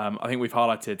Bell. I think we've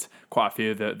highlighted quite a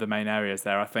few of the main areas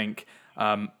there. I think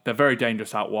they're very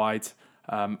dangerous out wide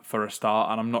for a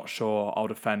start, and I'm not sure our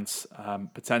defence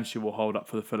potentially will hold up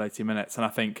for the full 80 minutes. And I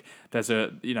think there's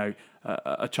a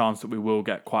chance that we will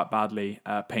get quite badly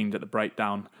pinged at the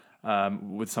breakdown.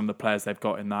 With some of the players they've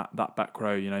got in that back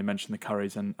row, you mentioned the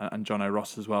Currys and John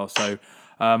O'Ross as well. So,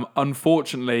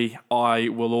 unfortunately, I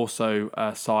will also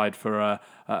side for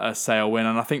a Sale win,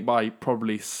 and I think by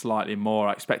probably slightly more.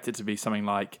 I expect it to be something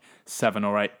like 7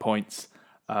 or 8 points.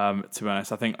 To be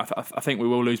honest, I think we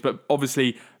will lose, but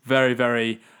obviously very,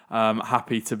 very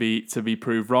happy to be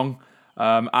proved wrong.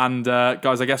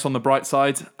 Guys, I guess on the bright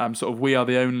side, we are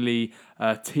the only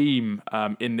team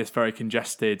in this very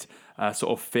congested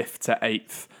 5th to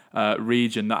 8th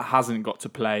region that hasn't got to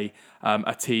play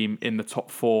a team in the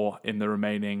top 4 in the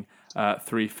remaining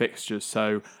three fixtures.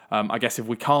 So I guess if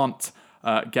we can't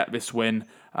get this win,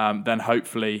 then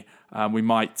hopefully we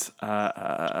might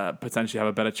potentially have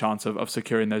a better chance of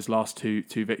securing those last two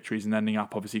victories and ending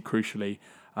up, obviously, crucially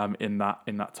in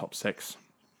that top six.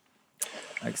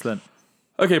 Excellent.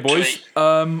 Okay, boys.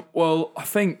 Well, I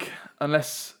think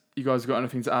unless you guys have got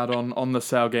anything to add on the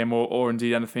Sale game or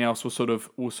indeed anything else, we'll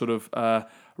sort of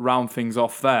round things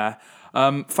off there.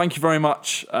 Thank you very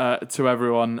much to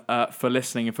everyone for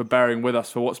listening and for bearing with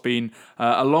us for what's been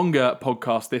a longer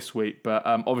podcast this week, but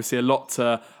obviously a lot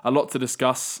to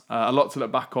discuss, a lot to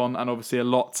look back on, and obviously a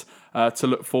lot to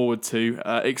look forward to.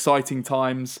 Exciting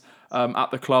times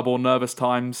at the club, or nervous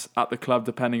times at the club,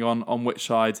 depending on which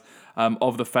side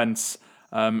of the fence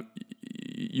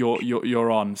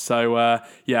you're on. So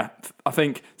I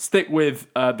think stick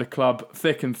with the club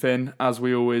thick and thin, as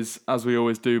we always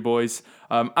do, boys.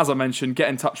 As I mentioned, get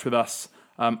in touch with us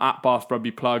at Bath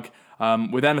Rugby Plug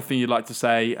with anything you'd like to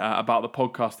say about the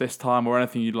podcast this time, or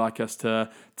anything you'd like us to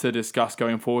discuss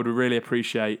going forward. We really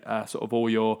appreciate sort of all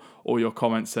your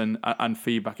comments and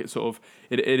feedback. It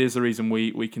is the reason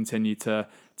we continue to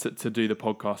do the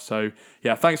podcast. So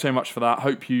yeah, thanks very much for that.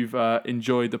 Hope you've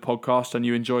enjoyed the podcast and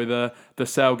you enjoy the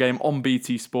Sale game on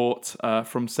BT Sport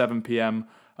from 7 p.m.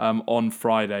 On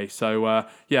Friday. So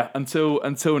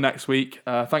until next week.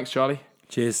 Thanks, Charlie.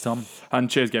 Cheers, Tom. And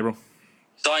cheers, Gabriel.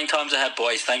 Exciting times ahead,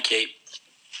 boys. Thank you.